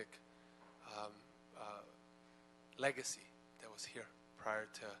 artistic legacy that was here prior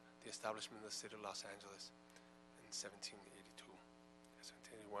to the establishment of the city of Los Angeles in 1782,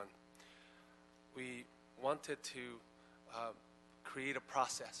 1781. We wanted to create a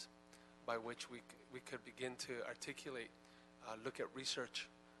process by which we could begin to articulate, look at research,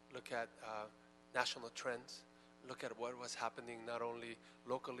 look at national trends, look at what was happening not only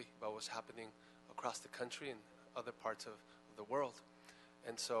locally, but was happening across the country and other parts of the world.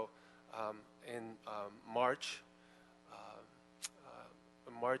 And so in March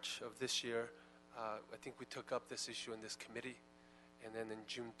of this year, I think we took up this issue in this committee, and then in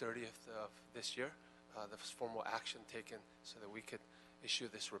June 30th of this year, there was formal action taken so that we could issue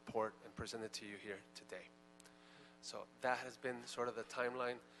this report and present it to you here today. So that has been sort of the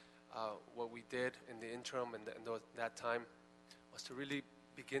timeline. What we did in the interim and that time was to really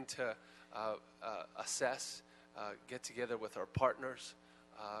begin to assess, get together with our partners.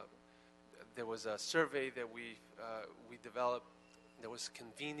 There was a survey that we developed. There was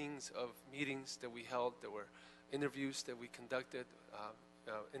convenings of meetings that we held. There were interviews that we conducted,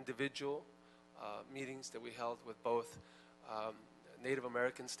 individual meetings that we held with both Native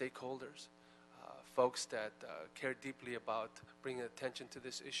American stakeholders, folks that care deeply about bringing attention to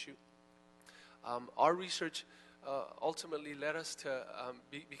this issue. Our research ultimately led us to,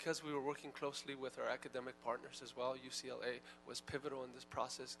 because we were working closely with our academic partners as well, UCLA was pivotal in this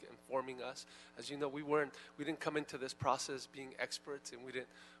process, informing us. As you know, we didn't come into this process being experts, and we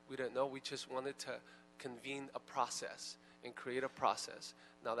didn't know. We just wanted to convene a process and create a process.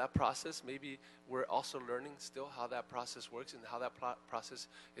 Now that process, maybe we're also learning still how that process works and how that process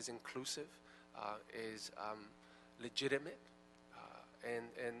is inclusive, is legitimate.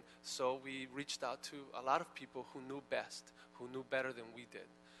 And so we reached out to a lot of people who knew best, who knew better than we did.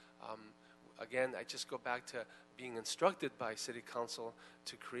 Again, I just go back to being instructed by City Council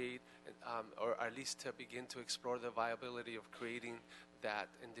to create, or at least to begin to explore the viability of creating that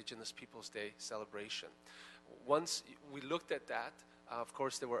Indigenous Peoples Day celebration. Once we looked at that, of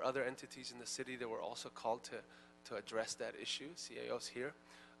course, there were other entities in the city that were also called to address that issue, CAOs here,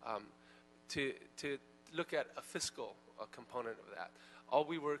 to look at a fiscal component of that. All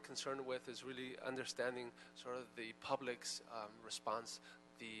we were concerned with is really understanding sort of the public's response,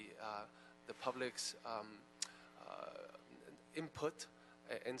 the public's input.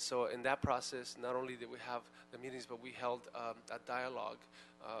 And so in that process, not only did we have the meetings, but we held a dialogue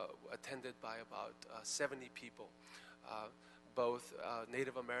attended by about 70 people, both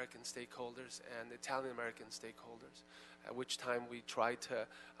Native American stakeholders and Italian American stakeholders, at which time we tried to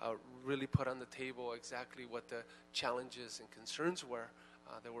really put on the table exactly what the challenges and concerns were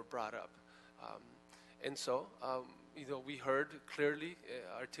that were brought up. And so, we heard clearly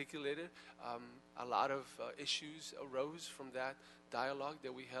articulated a lot of issues arose from that dialogue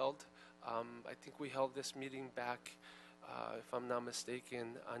that we held. I think we held this meeting back, if I'm not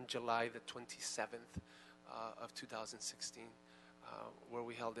mistaken, on July the 27th of 2016, where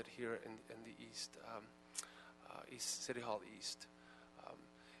we held it here in the East City Hall East.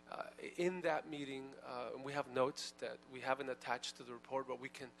 In that meeting, we have notes that we haven't attached to the report, but we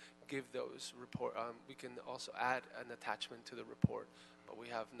can give those report. We can also add an attachment to the report, but we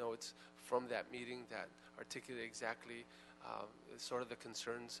have notes from that meeting that articulate exactly sort of the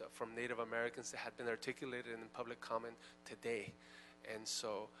concerns from Native Americans that had been articulated in public comment today. And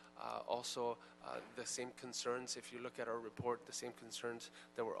so also the same concerns, if you look at our report, the same concerns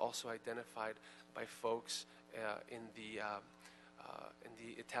that were also identified by folks in the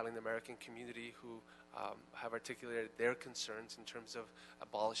Italian American community who have articulated their concerns in terms of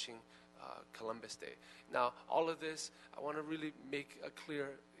abolishing Columbus Day. Now, all of this, I want to really make clear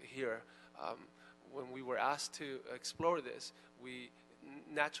here. When we were asked to explore this, we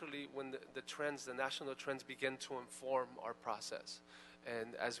naturally, when the national trends began to inform our process.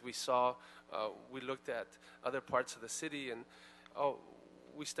 And as we saw, we looked at other parts of the city, and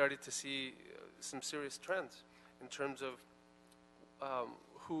we started to see some serious trends in terms of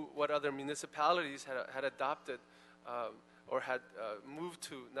what other municipalities had adopted or had moved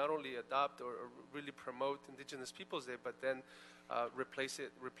to not only adopt or really promote Indigenous Peoples Day, but then replace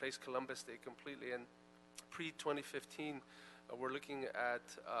Columbus Day completely. And pre-2015, we're looking at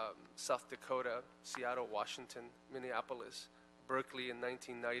South Dakota, Seattle, Washington, Minneapolis, Berkeley in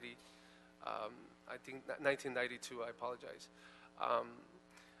 1990, I think 1992, I apologize.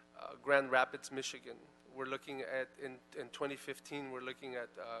 Grand Rapids, Michigan. We're looking at, in 2015, we're looking at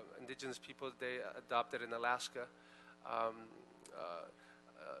Indigenous Peoples Day adopted in Alaska,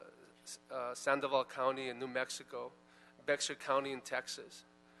 Sandoval County in New Mexico, Bexar County in Texas,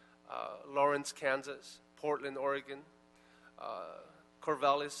 Lawrence, Kansas, Portland, Oregon,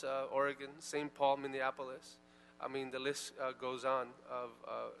 Corvallis, Oregon, St. Paul, Minneapolis. I mean, the list goes on of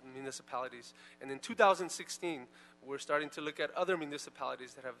municipalities. And in 2016, we're starting to look at other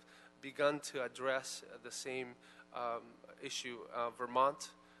municipalities that have begun to address the same issue. Vermont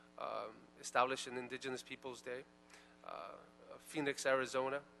established an Indigenous Peoples Day. Phoenix,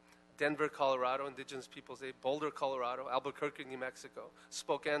 Arizona. Denver, Colorado, Indigenous Peoples Day, Boulder, Colorado, Albuquerque, New Mexico,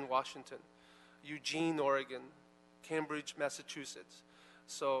 Spokane, Washington, Eugene, Oregon, Cambridge, Massachusetts.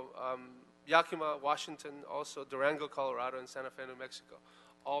 So Yakima, Washington, also Durango, Colorado, and Santa Fe, New Mexico.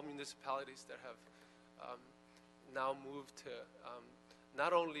 All municipalities that have now moved to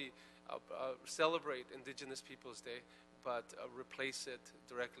not only celebrate Indigenous Peoples Day, but replace it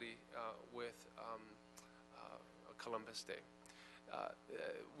directly with Columbus Day.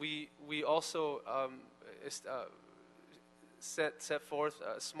 We also set forth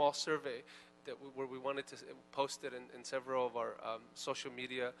a small survey where we wanted to post it in several of our social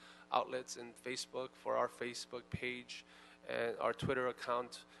media outlets and Facebook, for our Facebook page and our Twitter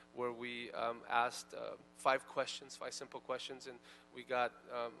account, where we asked 5 simple questions, and we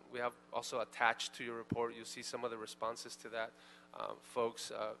have also attached to your report. You'll see some of the responses to that,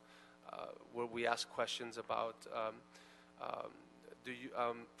 folks, where we ask questions about,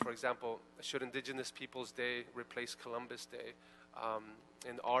 for example, should Indigenous Peoples Day replace Columbus Day?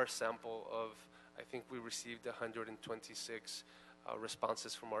 In our sample of, I think we received 126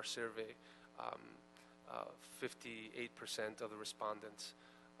 responses from our survey. 58% of the respondents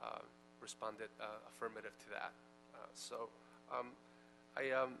responded affirmative to that. So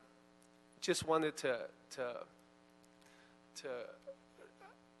I just wanted to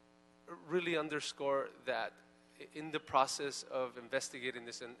really underscore that in the process of investigating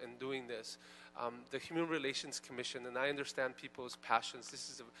this and doing this, the Human Relations Commission, and I understand people's passions, this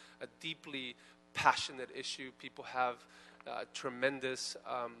is a deeply passionate issue. People have tremendous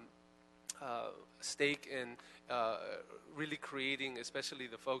stake in really creating, especially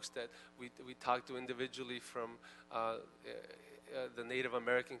the folks that we talk to individually from the Native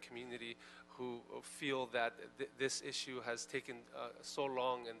American community, who feel that this issue has taken so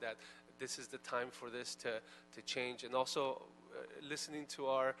long, and that this is the time for this to change. And also listening to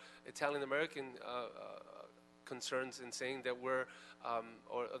our Italian American concerns in saying that we're,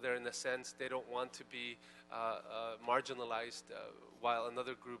 or they're in a sense, they don't want to be marginalized while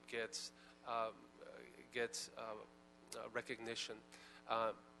another group gets recognition.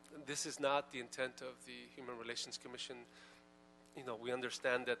 This is not the intent of the Human Relations Commission. You know, we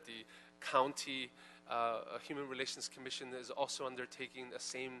understand that the county Human Relations Commission is also undertaking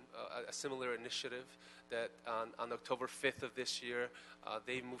a similar initiative, that on October 5th of this year,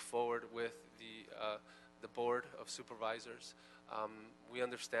 they move forward with the Board of Supervisors. We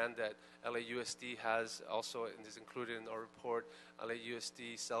understand that LAUSD has also, and is included in our report,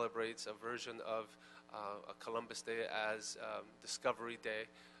 LAUSD celebrates a version of Columbus Day as Discovery Day,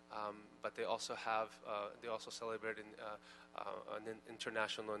 but they also celebrate an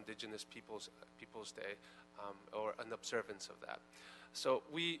International Indigenous Peoples Day, or an observance of that. So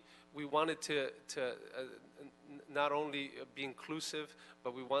we wanted to not only be inclusive,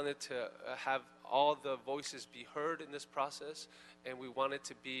 but we wanted to have all the voices be heard in this process, and we wanted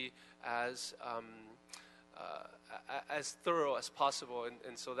to be as thorough as possible.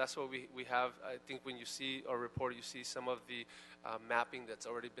 And so that's what we have. I think when you see our report, you see some of the mapping that's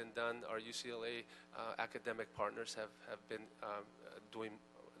already been done. Our UCLA academic partners have been doing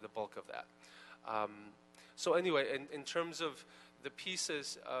the bulk of that. So anyway, in terms of the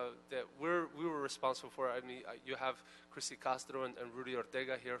pieces that we were responsible for, I mean, you have Chrissy Castro and Rudy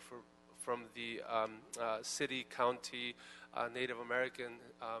Ortega here from the City, County, Native American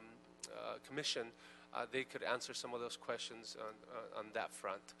Commission. They could answer some of those questions on that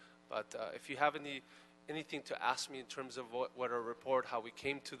front. But if you have anything to ask me in terms of what our report, how we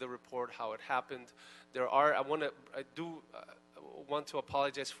came to the report, how it happened, I do want to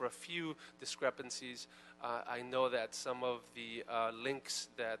apologize for a few discrepancies. I know that some of the links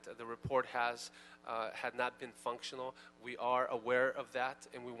that the report has had not been functional. We are aware of that,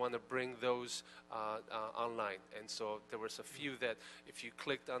 and we want to bring those online. And so there was a few that if you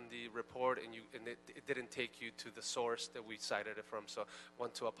clicked on the report and it didn't take you to the source that we cited it from. So I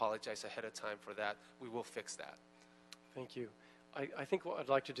want to apologize ahead of time for that. We will fix that. Thank you. I think what I'd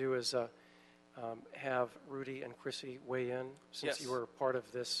like to do is have Rudy and Chrissy weigh in, since Yes. you were part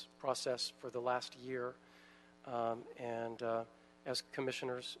of this process for the last year, and as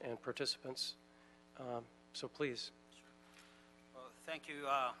commissioners and participants. So please. Well, thank you,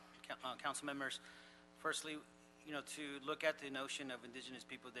 council members. Firstly, to look at the notion of Indigenous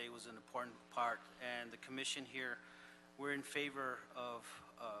People Day was an important part, and the commission here, we're in favor of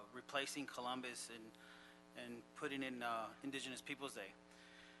replacing Columbus and putting in Indigenous Peoples Day.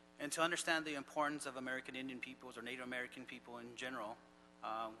 And to understand the importance of American Indian peoples, or Native American people in general,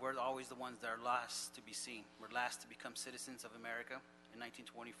 we're always the ones that are last to be seen. We're last to become citizens of America in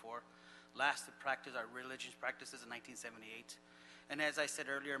 1924, last to practice our religious practices in 1978, And as I said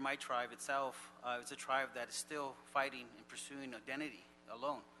earlier, my tribe itself is a tribe that is still fighting and pursuing identity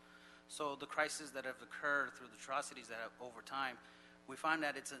alone. So the crises that have occurred through the atrocities that have over time, we find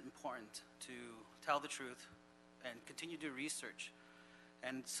that it's important to tell the truth and continue to do research.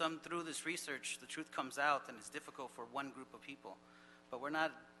 And through this research, the truth comes out, and it's difficult for one group of people. But we're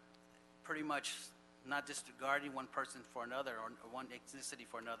not pretty much not disregarding one person for another or one ethnicity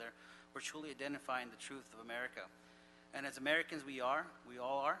for another. We're truly identifying the truth of America. And as Americans, we all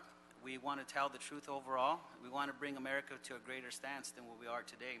are. We want to tell the truth overall. We want to bring America to a greater stance than what we are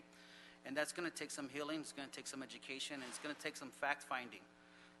today. And that's going to take some healing, it's going to take some education, and it's going to take some fact-finding.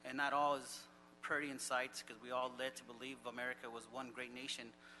 And not all is pretty in sight, because we all led to believe America was one great nation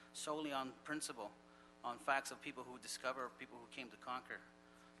solely on principle, on facts of people who discover, people who came to conquer.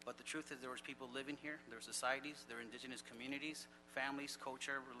 But the truth is there was people living here, there were societies, there were indigenous communities, families,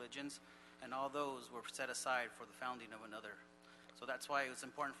 culture, religions, and all those were set aside for the founding of another. So that's why it was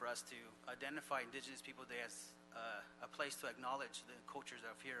important for us to identify Indigenous People Day as a place to acknowledge the cultures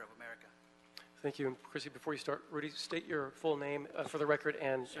of here of America. Thank you. And Chrissy, before you start, Rudy, state your full name for the record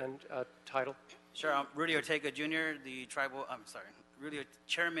and title. Sure. I'm Rudy Ortega Jr., Rudy,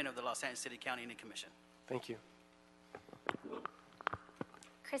 Chairman of the Los Angeles City County Indian Commission. Thank you.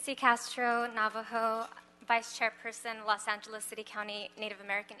 Chrissy Castro, Navajo, Vice Chairperson, Los Angeles City County Native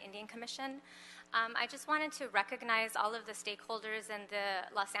American Indian Commission. I just wanted to recognize all of the stakeholders in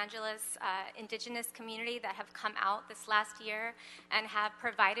the Los Angeles indigenous community that have come out this last year and have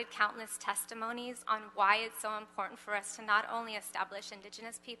provided countless testimonies on why it's so important for us to not only establish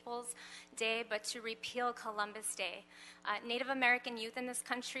Indigenous Peoples Day, but to repeal Columbus Day. Native American youth in this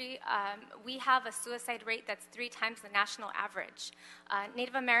country, we have a suicide rate that's 3 times the national average.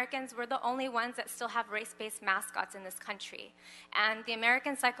 Native Americans, we're the only ones that still have race-based mascots in this country. And the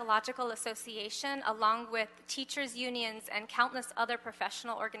American Psychological Association, along with teachers' unions and countless other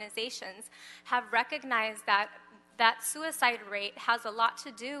professional organizations, have recognized that suicide rate has a lot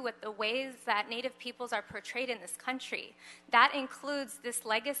to do with the ways that Native peoples are portrayed in this country. That includes this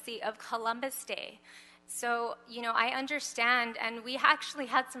legacy of Columbus Day. So, I understand, and we actually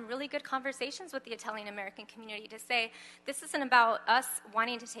had some really good conversations with the Italian American community to say, this isn't about us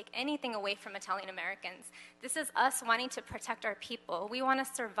wanting to take anything away from Italian Americans. This is us wanting to protect our people. We want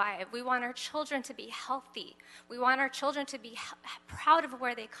to survive. We want our children to be healthy. We want our children to be proud of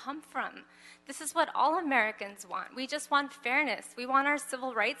where they come from. This is what all Americans want. We just want fairness. We want our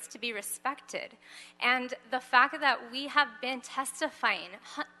civil rights to be respected. And the fact that we have been testifying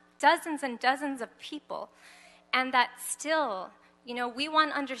dozens and dozens of people, and that still, we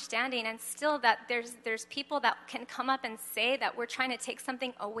want understanding, and still that there's people that can come up and say that we're trying to take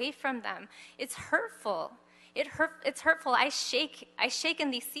something away from them. It's hurtful. It's hurtful. I shake in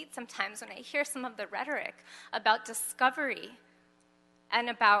these seats sometimes when I hear some of the rhetoric about discovery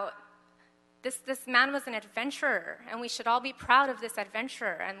and about this man was an adventurer, and we should all be proud of this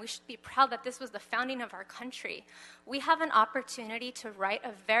adventurer, and we should be proud that this was the founding of our country. We have an opportunity to right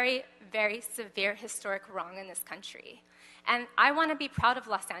a very, very severe historic wrong in this country. And I want to be proud of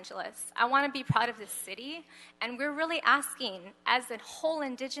Los Angeles. I want to be proud of this city. And we're really asking, as a whole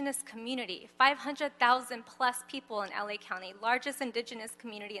indigenous community, 500,000 plus people in LA County, largest indigenous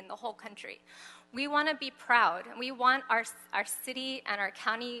community in the whole country. We want to be proud, and we want our city and our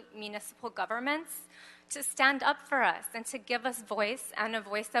county municipal governments to stand up for us and to give us voice, and a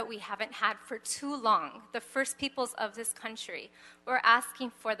voice that we haven't had for too long. The first peoples of this country. We're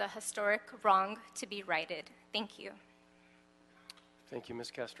asking for the historic wrong to be righted. Thank you. Thank you,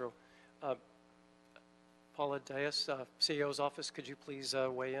 Ms. Castro. Paula Diaz, CAO's office, could you please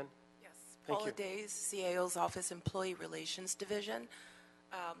weigh in? Yes, Thank Paula you. Days, CAO's office, Employee Relations Division.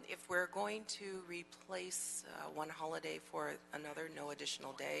 If we're going to replace one holiday for another, no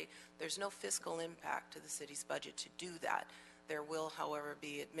additional day, there's no fiscal impact to the city's budget to do that. There will, however,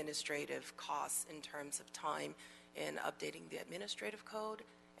 be administrative costs in terms of time in updating the administrative code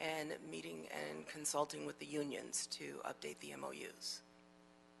and meeting and consulting with the unions to update the MOUs.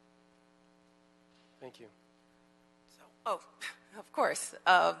 Thank you. So, of course,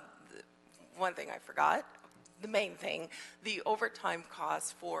 one thing I forgot. The main thing, the overtime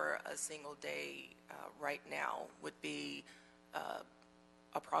cost for a single day right now would be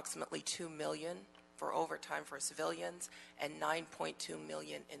approximately $2 million for overtime for civilians and $9.2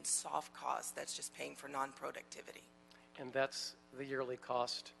 million in soft costs. That's just paying for non-productivity. And that's the yearly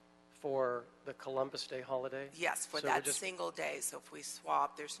cost for the Columbus Day holiday? Yes, for So that we're just- single day. So if we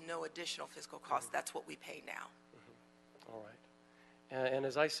swap, there's no additional fiscal cost. That's what we pay now. All right. And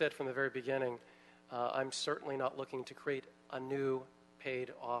as I said from the very beginning, I'm certainly not looking to create a new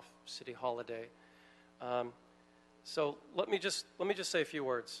paid-off city holiday. So let me just say a few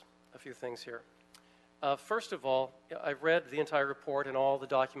words, a few things here. First of all, I've read the entire report and all the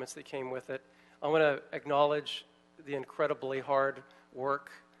documents that came with it. I want to acknowledge the incredibly hard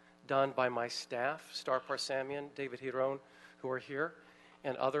work done by my staff, Star Parsamian, David Hiron, who are here,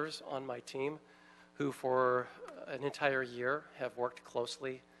 and others on my team who for an entire year have worked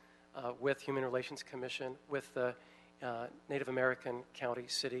closely with Human Relations Commission, with the Native American County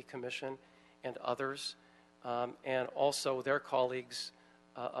City Commission and others, and also their colleagues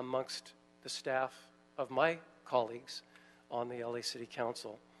amongst the staff of my colleagues on the LA City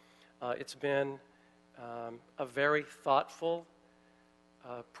Council. It's been a very thoughtful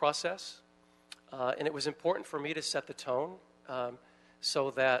process, and it was important for me to set the tone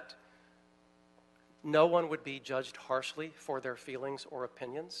so that no one would be judged harshly for their feelings or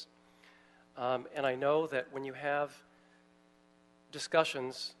opinions. And I know that when you have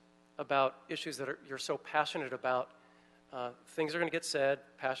discussions about issues that you're so passionate about, things are going to get said,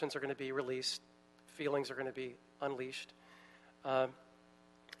 passions are going to be released, feelings are going to be unleashed.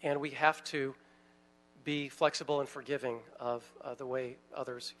 And we have to be flexible and forgiving of the way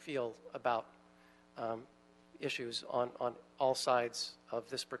others feel about issues on all sides of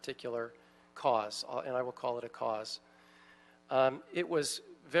this particular cause, and I will call it a cause. It was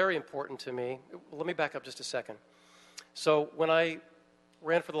very important to me. Let me back up just a second. So when I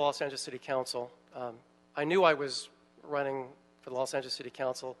ran for the Los Angeles City Council, I knew I was running for the Los Angeles City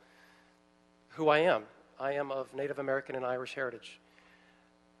Council who I am. I am of Native American and Irish heritage.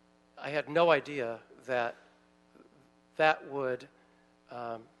 I had no idea that that would,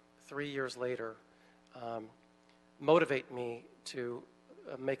 3 years later, motivate me to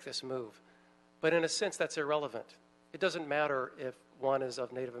make this move. But in a sense, that's irrelevant. It doesn't matter if one is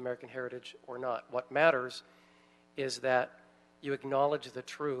of Native American heritage or not. What matters is that you acknowledge the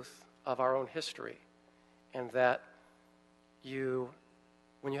truth of our own history, and that you,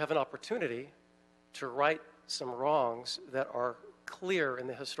 when you have an opportunity to right some wrongs that are clear in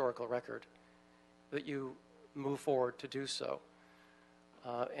the historical record, that you move forward to do so.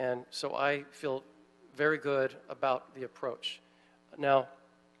 And so I feel very good about the approach. Now,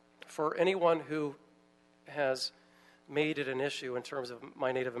 for anyone who has made it an issue in terms of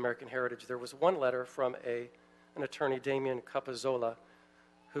my Native American heritage, there was one letter from an attorney, Damian Capazola,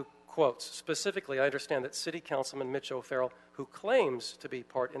 who quotes, specifically, I understand that City Councilman Mitch O'Farrell, who claims to be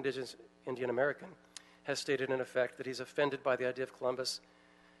part Indigenous Indian American, has stated in effect that he's offended by the idea of Columbus,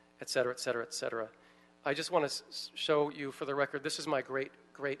 et cetera, et cetera, et cetera. I just want to show you for the record, this is my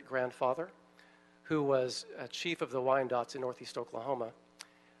great-great-grandfather, who was chief of the Wyandots in northeast Oklahoma.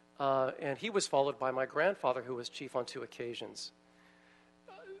 And he was followed by my grandfather, who was chief on 2 occasions.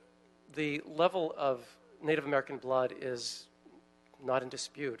 The level of Native American blood is not in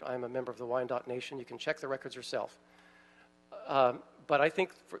dispute. I'm a member of the Wyandot Nation. You can check the records yourself. But I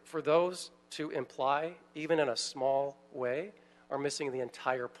think for those to imply, even in a small way, are missing the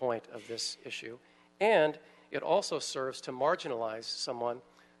entire point of this issue. And it also serves to marginalize someone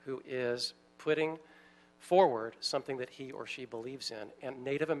who is putting forward something that he or she believes in. And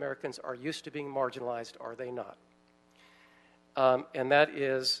Native Americans are used to being marginalized, are they not? And that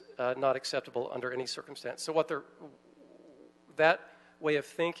is not acceptable under any circumstance. So that way of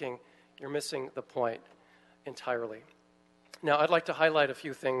thinking, you're missing the point entirely. Now, I'd like to highlight a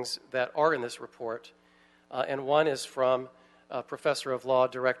few things that are in this report. And one is from Professor of Law,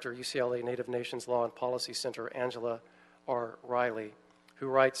 Director, UCLA Native Nations Law and Policy Center, Angela R. Riley, who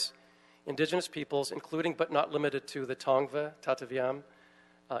writes, Indigenous peoples, including but not limited to the Tongva, Tataviam,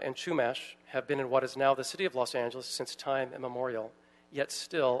 and Chumash, have been in what is now the city of Los Angeles since time immemorial, yet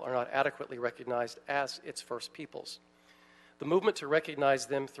still are not adequately recognized as its first peoples. The movement to recognize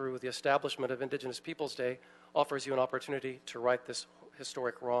them through the establishment of Indigenous Peoples Day offers you an opportunity to right this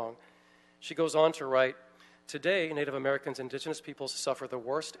historic wrong. She goes on to write, today, Native Americans and Indigenous peoples suffer the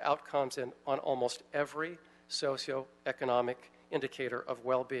worst outcomes on almost every socioeconomic indicator of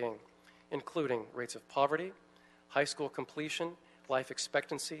well-being, including rates of poverty, high school completion, life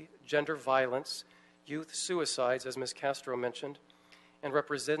expectancy, gender violence, youth suicides, as Ms. Castro mentioned, and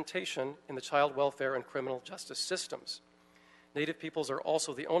representation in the child welfare and criminal justice systems. Native peoples are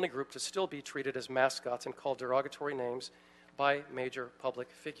also the only group to still be treated as mascots and called derogatory names by major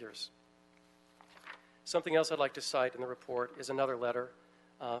public figures. Something else I'd like to cite in the report is another letter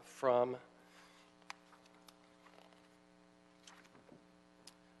from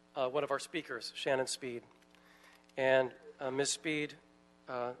one of our speakers, Shannon Speed. And Ms. Speed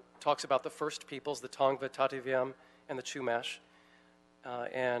talks about the first peoples, the Tongva, Tataviam, and the Chumash,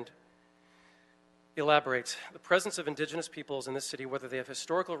 and elaborates, the presence of Indigenous peoples in this city, whether they have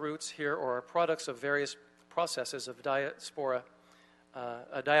historical roots here or are products of various processes of diaspora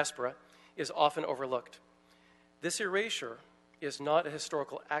is often overlooked. This erasure is not a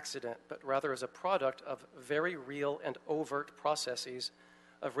historical accident, but rather is a product of very real and overt processes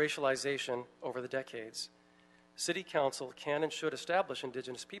of racialization over the decades. City Council can and should establish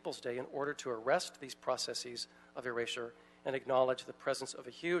Indigenous Peoples Day in order to arrest these processes of erasure and acknowledge the presence of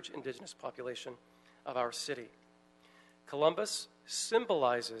a huge Indigenous population of our city. Columbus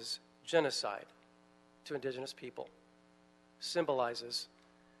symbolizes genocide to Indigenous people. Symbolizes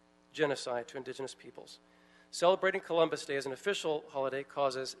genocide to Indigenous peoples. Celebrating Columbus Day as an official holiday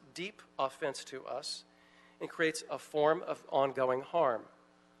causes deep offense to us and creates a form of ongoing harm.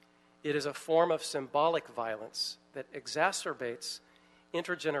 It is a form of symbolic violence that exacerbates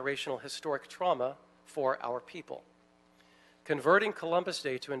intergenerational historic trauma for our people. Converting Columbus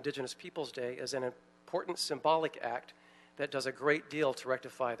Day to Indigenous Peoples Day is an important symbolic act that does a great deal to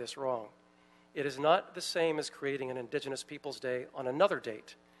rectify this wrong. It is not the same as creating an Indigenous Peoples Day on another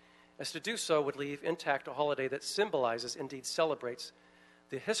date, as to do so would leave intact a holiday that symbolizes, indeed celebrates,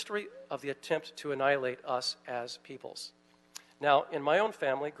 the history of the attempt to annihilate us as peoples. Now, in my own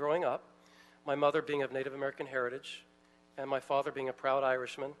family, growing up, my mother being of Native American heritage and my father being a proud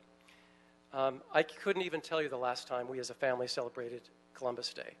Irishman, I couldn't even tell you the last time we as a family celebrated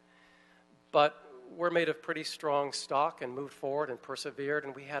Columbus Day. But we're made of pretty strong stock and moved forward and persevered,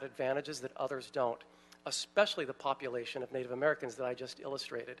 and we had advantages that others don't, especially the population of Native Americans that I just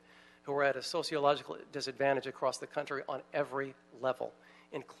illustrated, who are at a sociological disadvantage across the country on every level,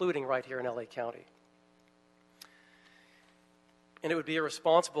 including right here in LA County. And it would be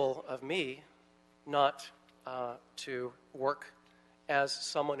irresponsible of me not to work as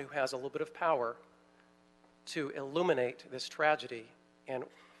someone who has a little bit of power to illuminate this tragedy and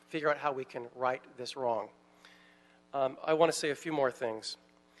figure out how we can right this wrong. I want to say a few more things.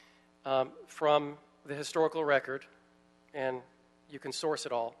 From the historical record, and you can source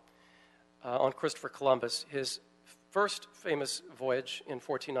it all, on Christopher Columbus, his first famous voyage in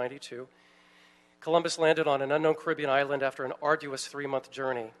 1492, Columbus landed on an unknown Caribbean island after an arduous 3-month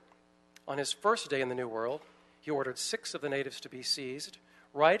journey. On his first day in the New World, he ordered 6 of the natives to be seized,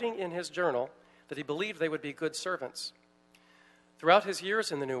 writing in his journal that he believed they would be good servants. Throughout his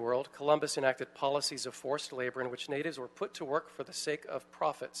years in the New World, Columbus enacted policies of forced labor in which natives were put to work for the sake of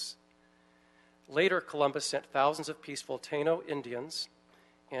profits. Later, Columbus sent thousands of peaceful Taino Indians,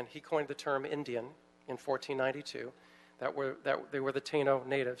 and he coined the term Indian in 1492, they were the Taino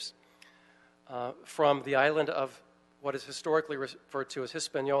natives, from the island of what is historically referred to as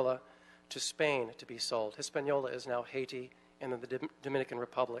Hispaniola to Spain to be sold. Hispaniola is now Haiti and then the Dominican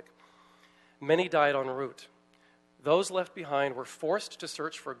Republic. Many died en route. Those left behind were forced to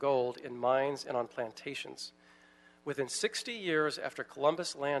search for gold in mines and on plantations. Within 60 years after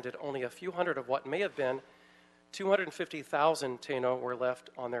Columbus landed, only a few hundred of what may have been 250,000 Taino were left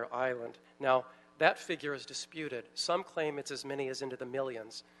on their island. Now, that figure is disputed. Some claim it's as many as into the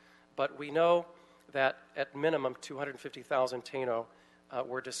millions, but we know that at minimum 250,000 Taino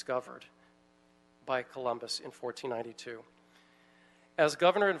were discovered by Columbus in 1492. As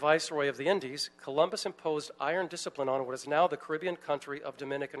governor and viceroy of the Indies, Columbus imposed iron discipline on what is now the Caribbean country of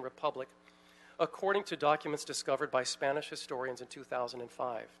Dominican Republic, according to documents discovered by Spanish historians in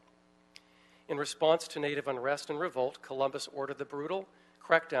 2005. In response to native unrest and revolt, Columbus ordered the brutal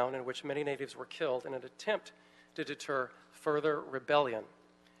crackdown in which many natives were killed in an attempt to deter further rebellion.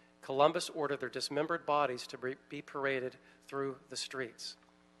 Columbus ordered their dismembered bodies to be paraded through the streets.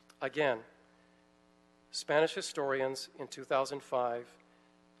 Again, Spanish historians in 2005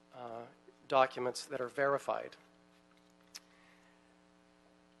 documents that are verified.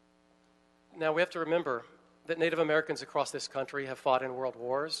 Now, we have to remember that Native Americans across this country have fought in world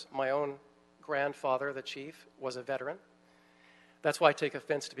wars. My own grandfather, the chief, was a veteran. That's why I take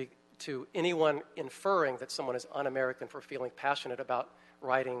offense to anyone inferring that someone is un-American for feeling passionate about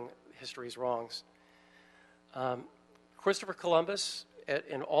righting history's wrongs. Christopher Columbus,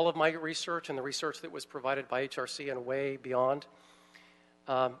 in all of my research and the research that was provided by HRC and way beyond,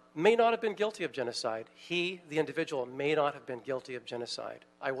 may not have been guilty of genocide. He, the individual, may not have been guilty of genocide.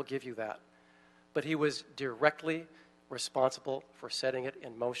 I will give you that. But he was directly responsible for setting it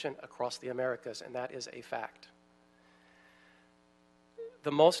in motion across the Americas, and that is a fact.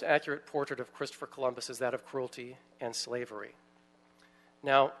 The most accurate portrait of Christopher Columbus is that of cruelty and slavery.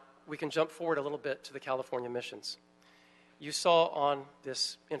 Now, we can jump forward a little bit to the California missions. You saw on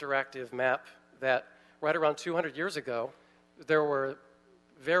this interactive map that right around 200 years ago, there were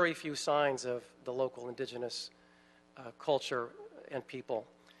very few signs of the local indigenous culture and people,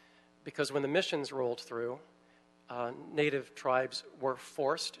 because when the missions rolled through, native tribes were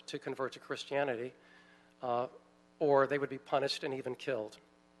forced to convert to Christianity or they would be punished and even killed.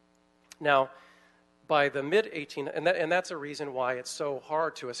 Now, by the and that's a reason why it's so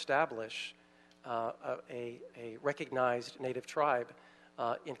hard to establish a recognized native tribe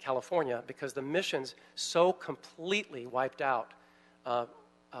in California, because the missions so completely wiped out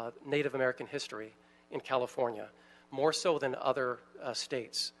Native American history in California, more so than other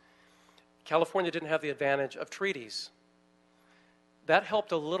states. California didn't have the advantage of treaties. That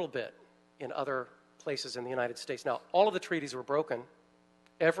helped a little bit in other places in the United States. Now, all of the treaties were broken.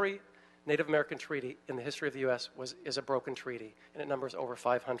 Every Native American treaty in the history of the U.S. is a broken treaty, and it numbers over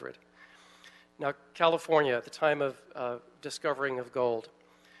 500. Now, California, at the time of discovering of gold,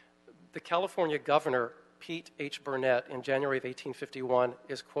 the California governor, Pete H. Burnett, in January of 1851,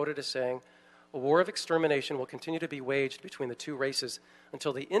 is quoted as saying, "A war of extermination will continue to be waged between the two races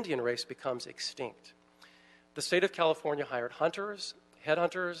until the Indian race becomes extinct." The state of California hired hunters,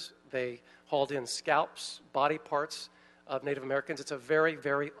 headhunters. They hauled in scalps, body parts of Native Americans. It's a very,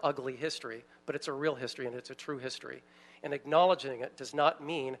 very ugly history, but it's a real history and it's a true history. And acknowledging it does not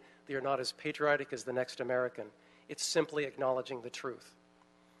mean that you're not as patriotic as the next American. It's simply acknowledging the truth.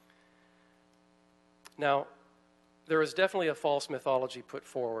 Now, there is definitely a false mythology put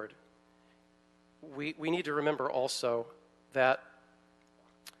forward. We need to remember also that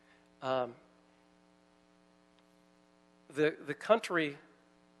the country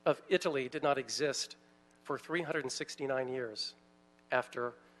of Italy did not exist for 369 years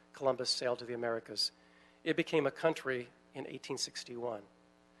after Columbus sailed to the Americas. It became a country in 1861.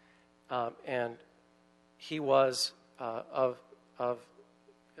 And he was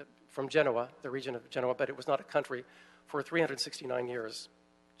from Genoa, the region of Genoa, but it was not a country for 369 years.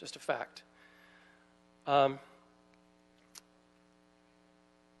 Just a fact.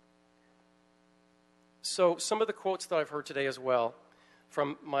 So some of the quotes that I've heard today as well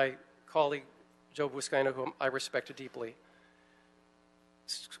from my colleague Joe Buscaino, whom I respect deeply,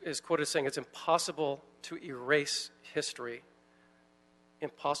 is quoted saying it's impossible to erase history.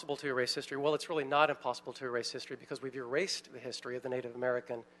 Impossible to erase history. Well, it's really not impossible to erase history, because we've erased the history of the Native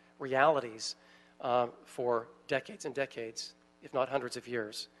American realities for decades and decades, if not hundreds of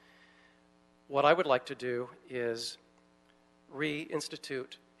years. What I would like to do is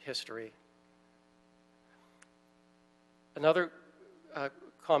reinstitute history. Another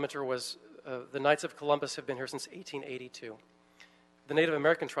commenter was, the Knights of Columbus have been here since 1882. The Native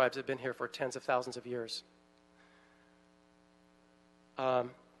American tribes have been here for tens of thousands of years.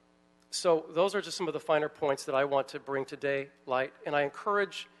 So those are just some of the finer points that I want to bring to light, and I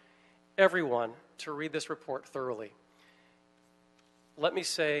encourage everyone to read this report thoroughly. Let me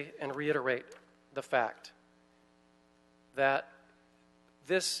say and reiterate the fact that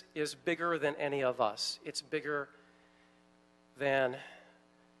this is bigger than any of us. It's bigger than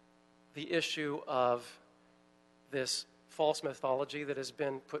the issue of this false mythology that has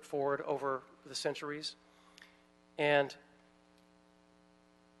been put forward over the centuries. And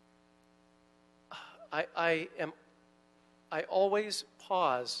I always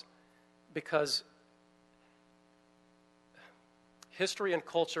pause, because history and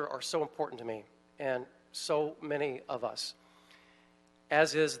culture are so important to me, and so many of us,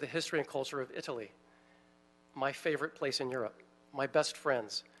 as is the history and culture of Italy, my favorite place in Europe, my best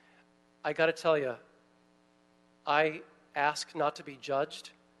friends. I got to tell you, I ask not to be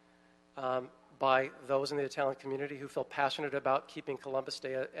judged by those in the Italian community who feel passionate about keeping Columbus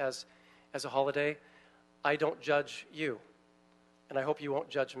Day as a holiday. I don't judge you, and I hope you won't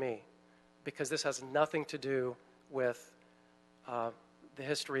judge me, because this has nothing to do with the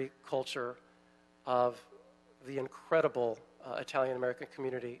history, culture of the incredible Italian-American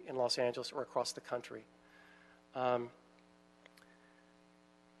community in Los Angeles or across the country.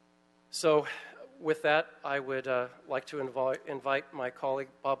 So with that, I would like to invite my colleague,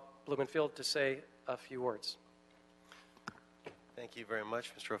 Bob Blumenfield, to say a few words. Thank you very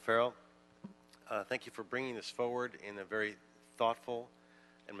much, Mr. O'Farrell. Thank you for bringing this forward in a very thoughtful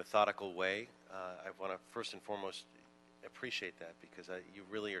and methodical way. I want to first and foremost appreciate that, because you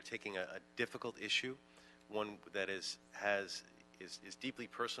really are taking a difficult issue, one that is deeply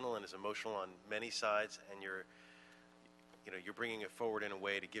personal and is emotional on many sides, and you're bringing it forward in a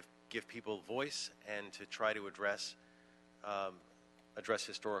way to give people voice and to try to address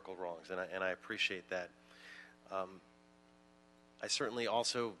historical wrongs, and I appreciate that. I certainly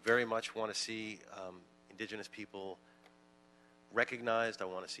also very much want to see Indigenous people recognized. I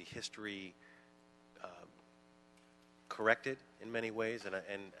want to see history corrected in many ways, and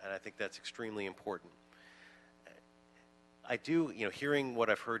I think that's extremely important. I do, hearing what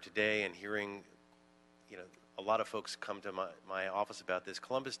I've heard today and hearing, a lot of folks come to my office about this,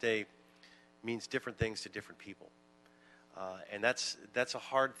 Columbus Day means different things to different people. And that's a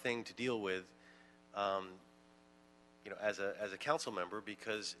hard thing to deal with, as a council member,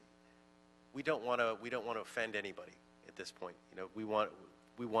 because we don't want to offend anybody at this point. We want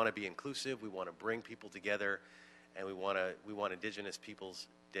to be inclusive. We want to bring people together, and we want Indigenous Peoples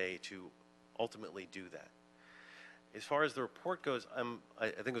Day to ultimately do that. As far as the report goes, I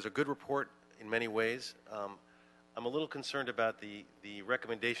think it was a good report in many ways. I'm a little concerned about the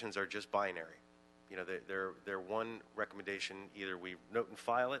recommendations are just binary. They're one recommendation: either we note and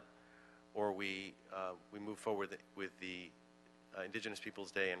file it, or we move forward with the Indigenous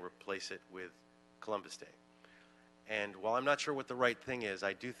Peoples Day and replace it with Columbus Day. And while I'm not sure what the right thing is,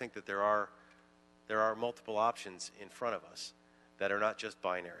 I do think that there are multiple options in front of us that are not just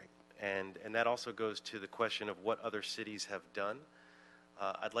binary. And that also goes to the question of what other cities have done.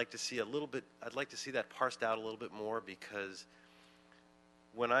 I'd like to see that parsed out a little bit more, because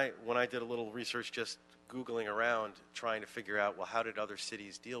when I did a little research, just Googling around, trying to figure out, well, how did other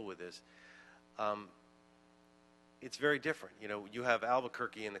cities deal with this? It's very different. You have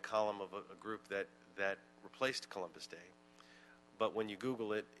Albuquerque in the column of a group that replaced Columbus Day, but when you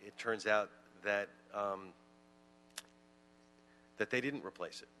Google it, it turns out that that they didn't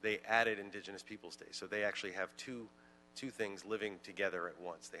replace it. They added Indigenous Peoples Day, so they actually have two things living together at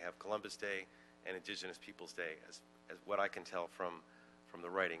once. They have Columbus Day and Indigenous Peoples Day, as what I can tell from the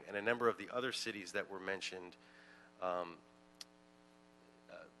writing. And a number of the other cities that were mentioned,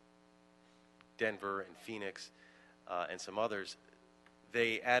 Denver and Phoenix, and some others,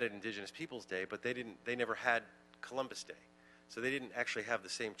 they added Indigenous Peoples Day, but they never had Columbus Day. So they didn't actually have the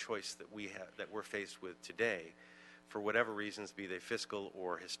same choice that we're faced with today. For whatever reasons, be they fiscal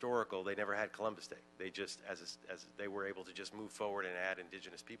or historical, they never had Columbus Day. They just, as they were able to just move forward and add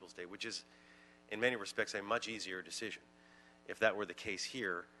Indigenous Peoples Day, which is, in many respects, a much easier decision. If that were the case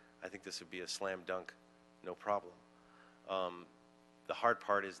here, I think this would be a slam dunk, no problem. The hard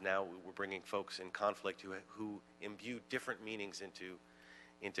part is now we're bringing folks in conflict who imbue different meanings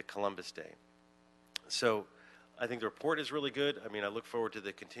into Columbus Day. So I think the report is really good. I look forward to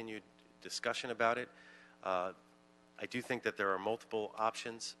the continued discussion about it. I do think that there are multiple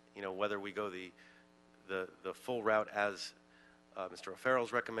options, whether we go the full route as Mr.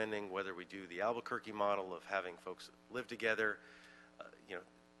 O'Farrell's recommending, whether we do the Albuquerque model of having folks live together,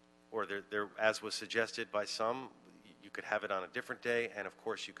 or there, as was suggested by some, you could have it on a different day, and of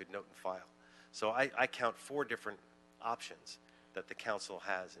course you could note and file. So I count 4 different options that the council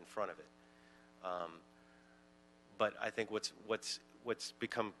has in front of it. But I think what's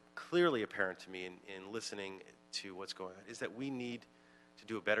become clearly apparent to me in listening to what's going on is that we need to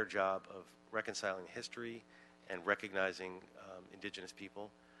do a better job of reconciling history and recognizing Indigenous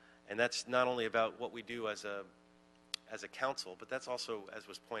people. And that's not only about what we do as a council, but that's also, as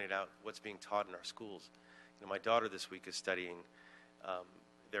was pointed out, what's being taught in our schools. My daughter this week is studying,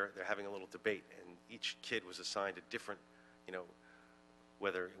 they're having a little debate, and each kid was assigned a different,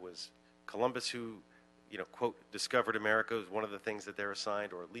 whether it was Columbus who, quote, discovered America is one of the things that they're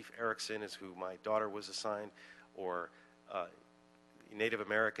assigned, or Leif Erikson is who my daughter was assigned, or Native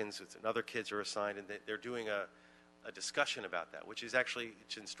Americans, another kids are assigned, and they're doing a discussion about that, which is actually,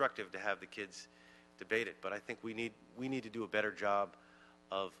 it's instructive to have the kids debate it. But I think we need to do a better job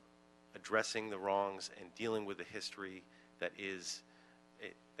of addressing the wrongs and dealing with the history that is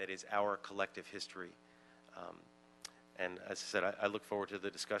our collective history. And as I said, I look forward to the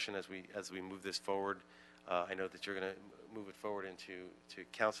discussion as we move this forward. I know that you're going to move it forward into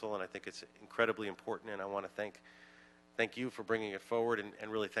council, and I think it's incredibly important. And I want to thank you for bringing it forward,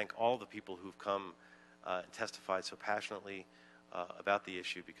 and really thank all the people who've come and testified so passionately about the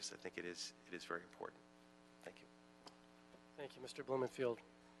issue, because I think it is very important. Thank you. Thank you, Mr. Blumenfield.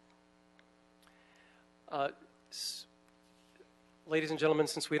 Ladies and gentlemen,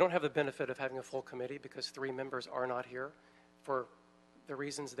 since we don't have the benefit of having a full committee because 3 members are not here for the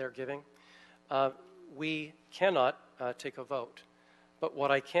reasons they're giving, we cannot take a vote. But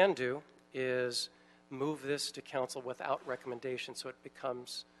what I can do is move this to council without recommendation, so it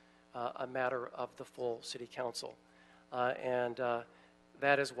becomes a matter of the full city council. And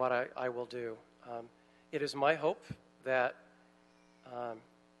that is what I will do. It is my hope that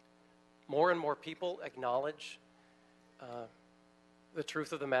more and more people acknowledge the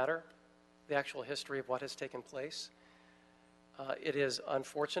truth of the matter, the actual history of what has taken place. It is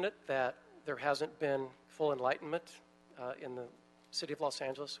unfortunate that there hasn't been full enlightenment in the city of Los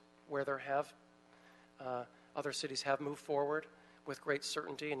Angeles, where other cities have moved forward with great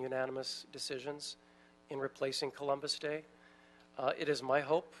certainty and unanimous decisions in replacing Columbus Day. It is my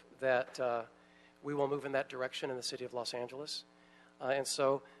hope that we will move in that direction in the city of Los Angeles. And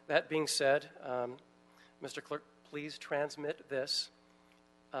so, that being said, Mr. Clerk, please transmit this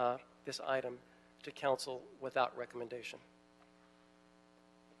item to council without recommendation.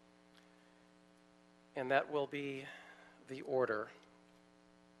 And that will be the order.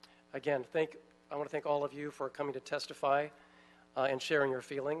 Again, I want to thank all of you for coming to testify and sharing your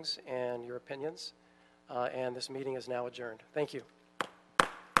feelings and your opinions. And this meeting is now adjourned. Thank you.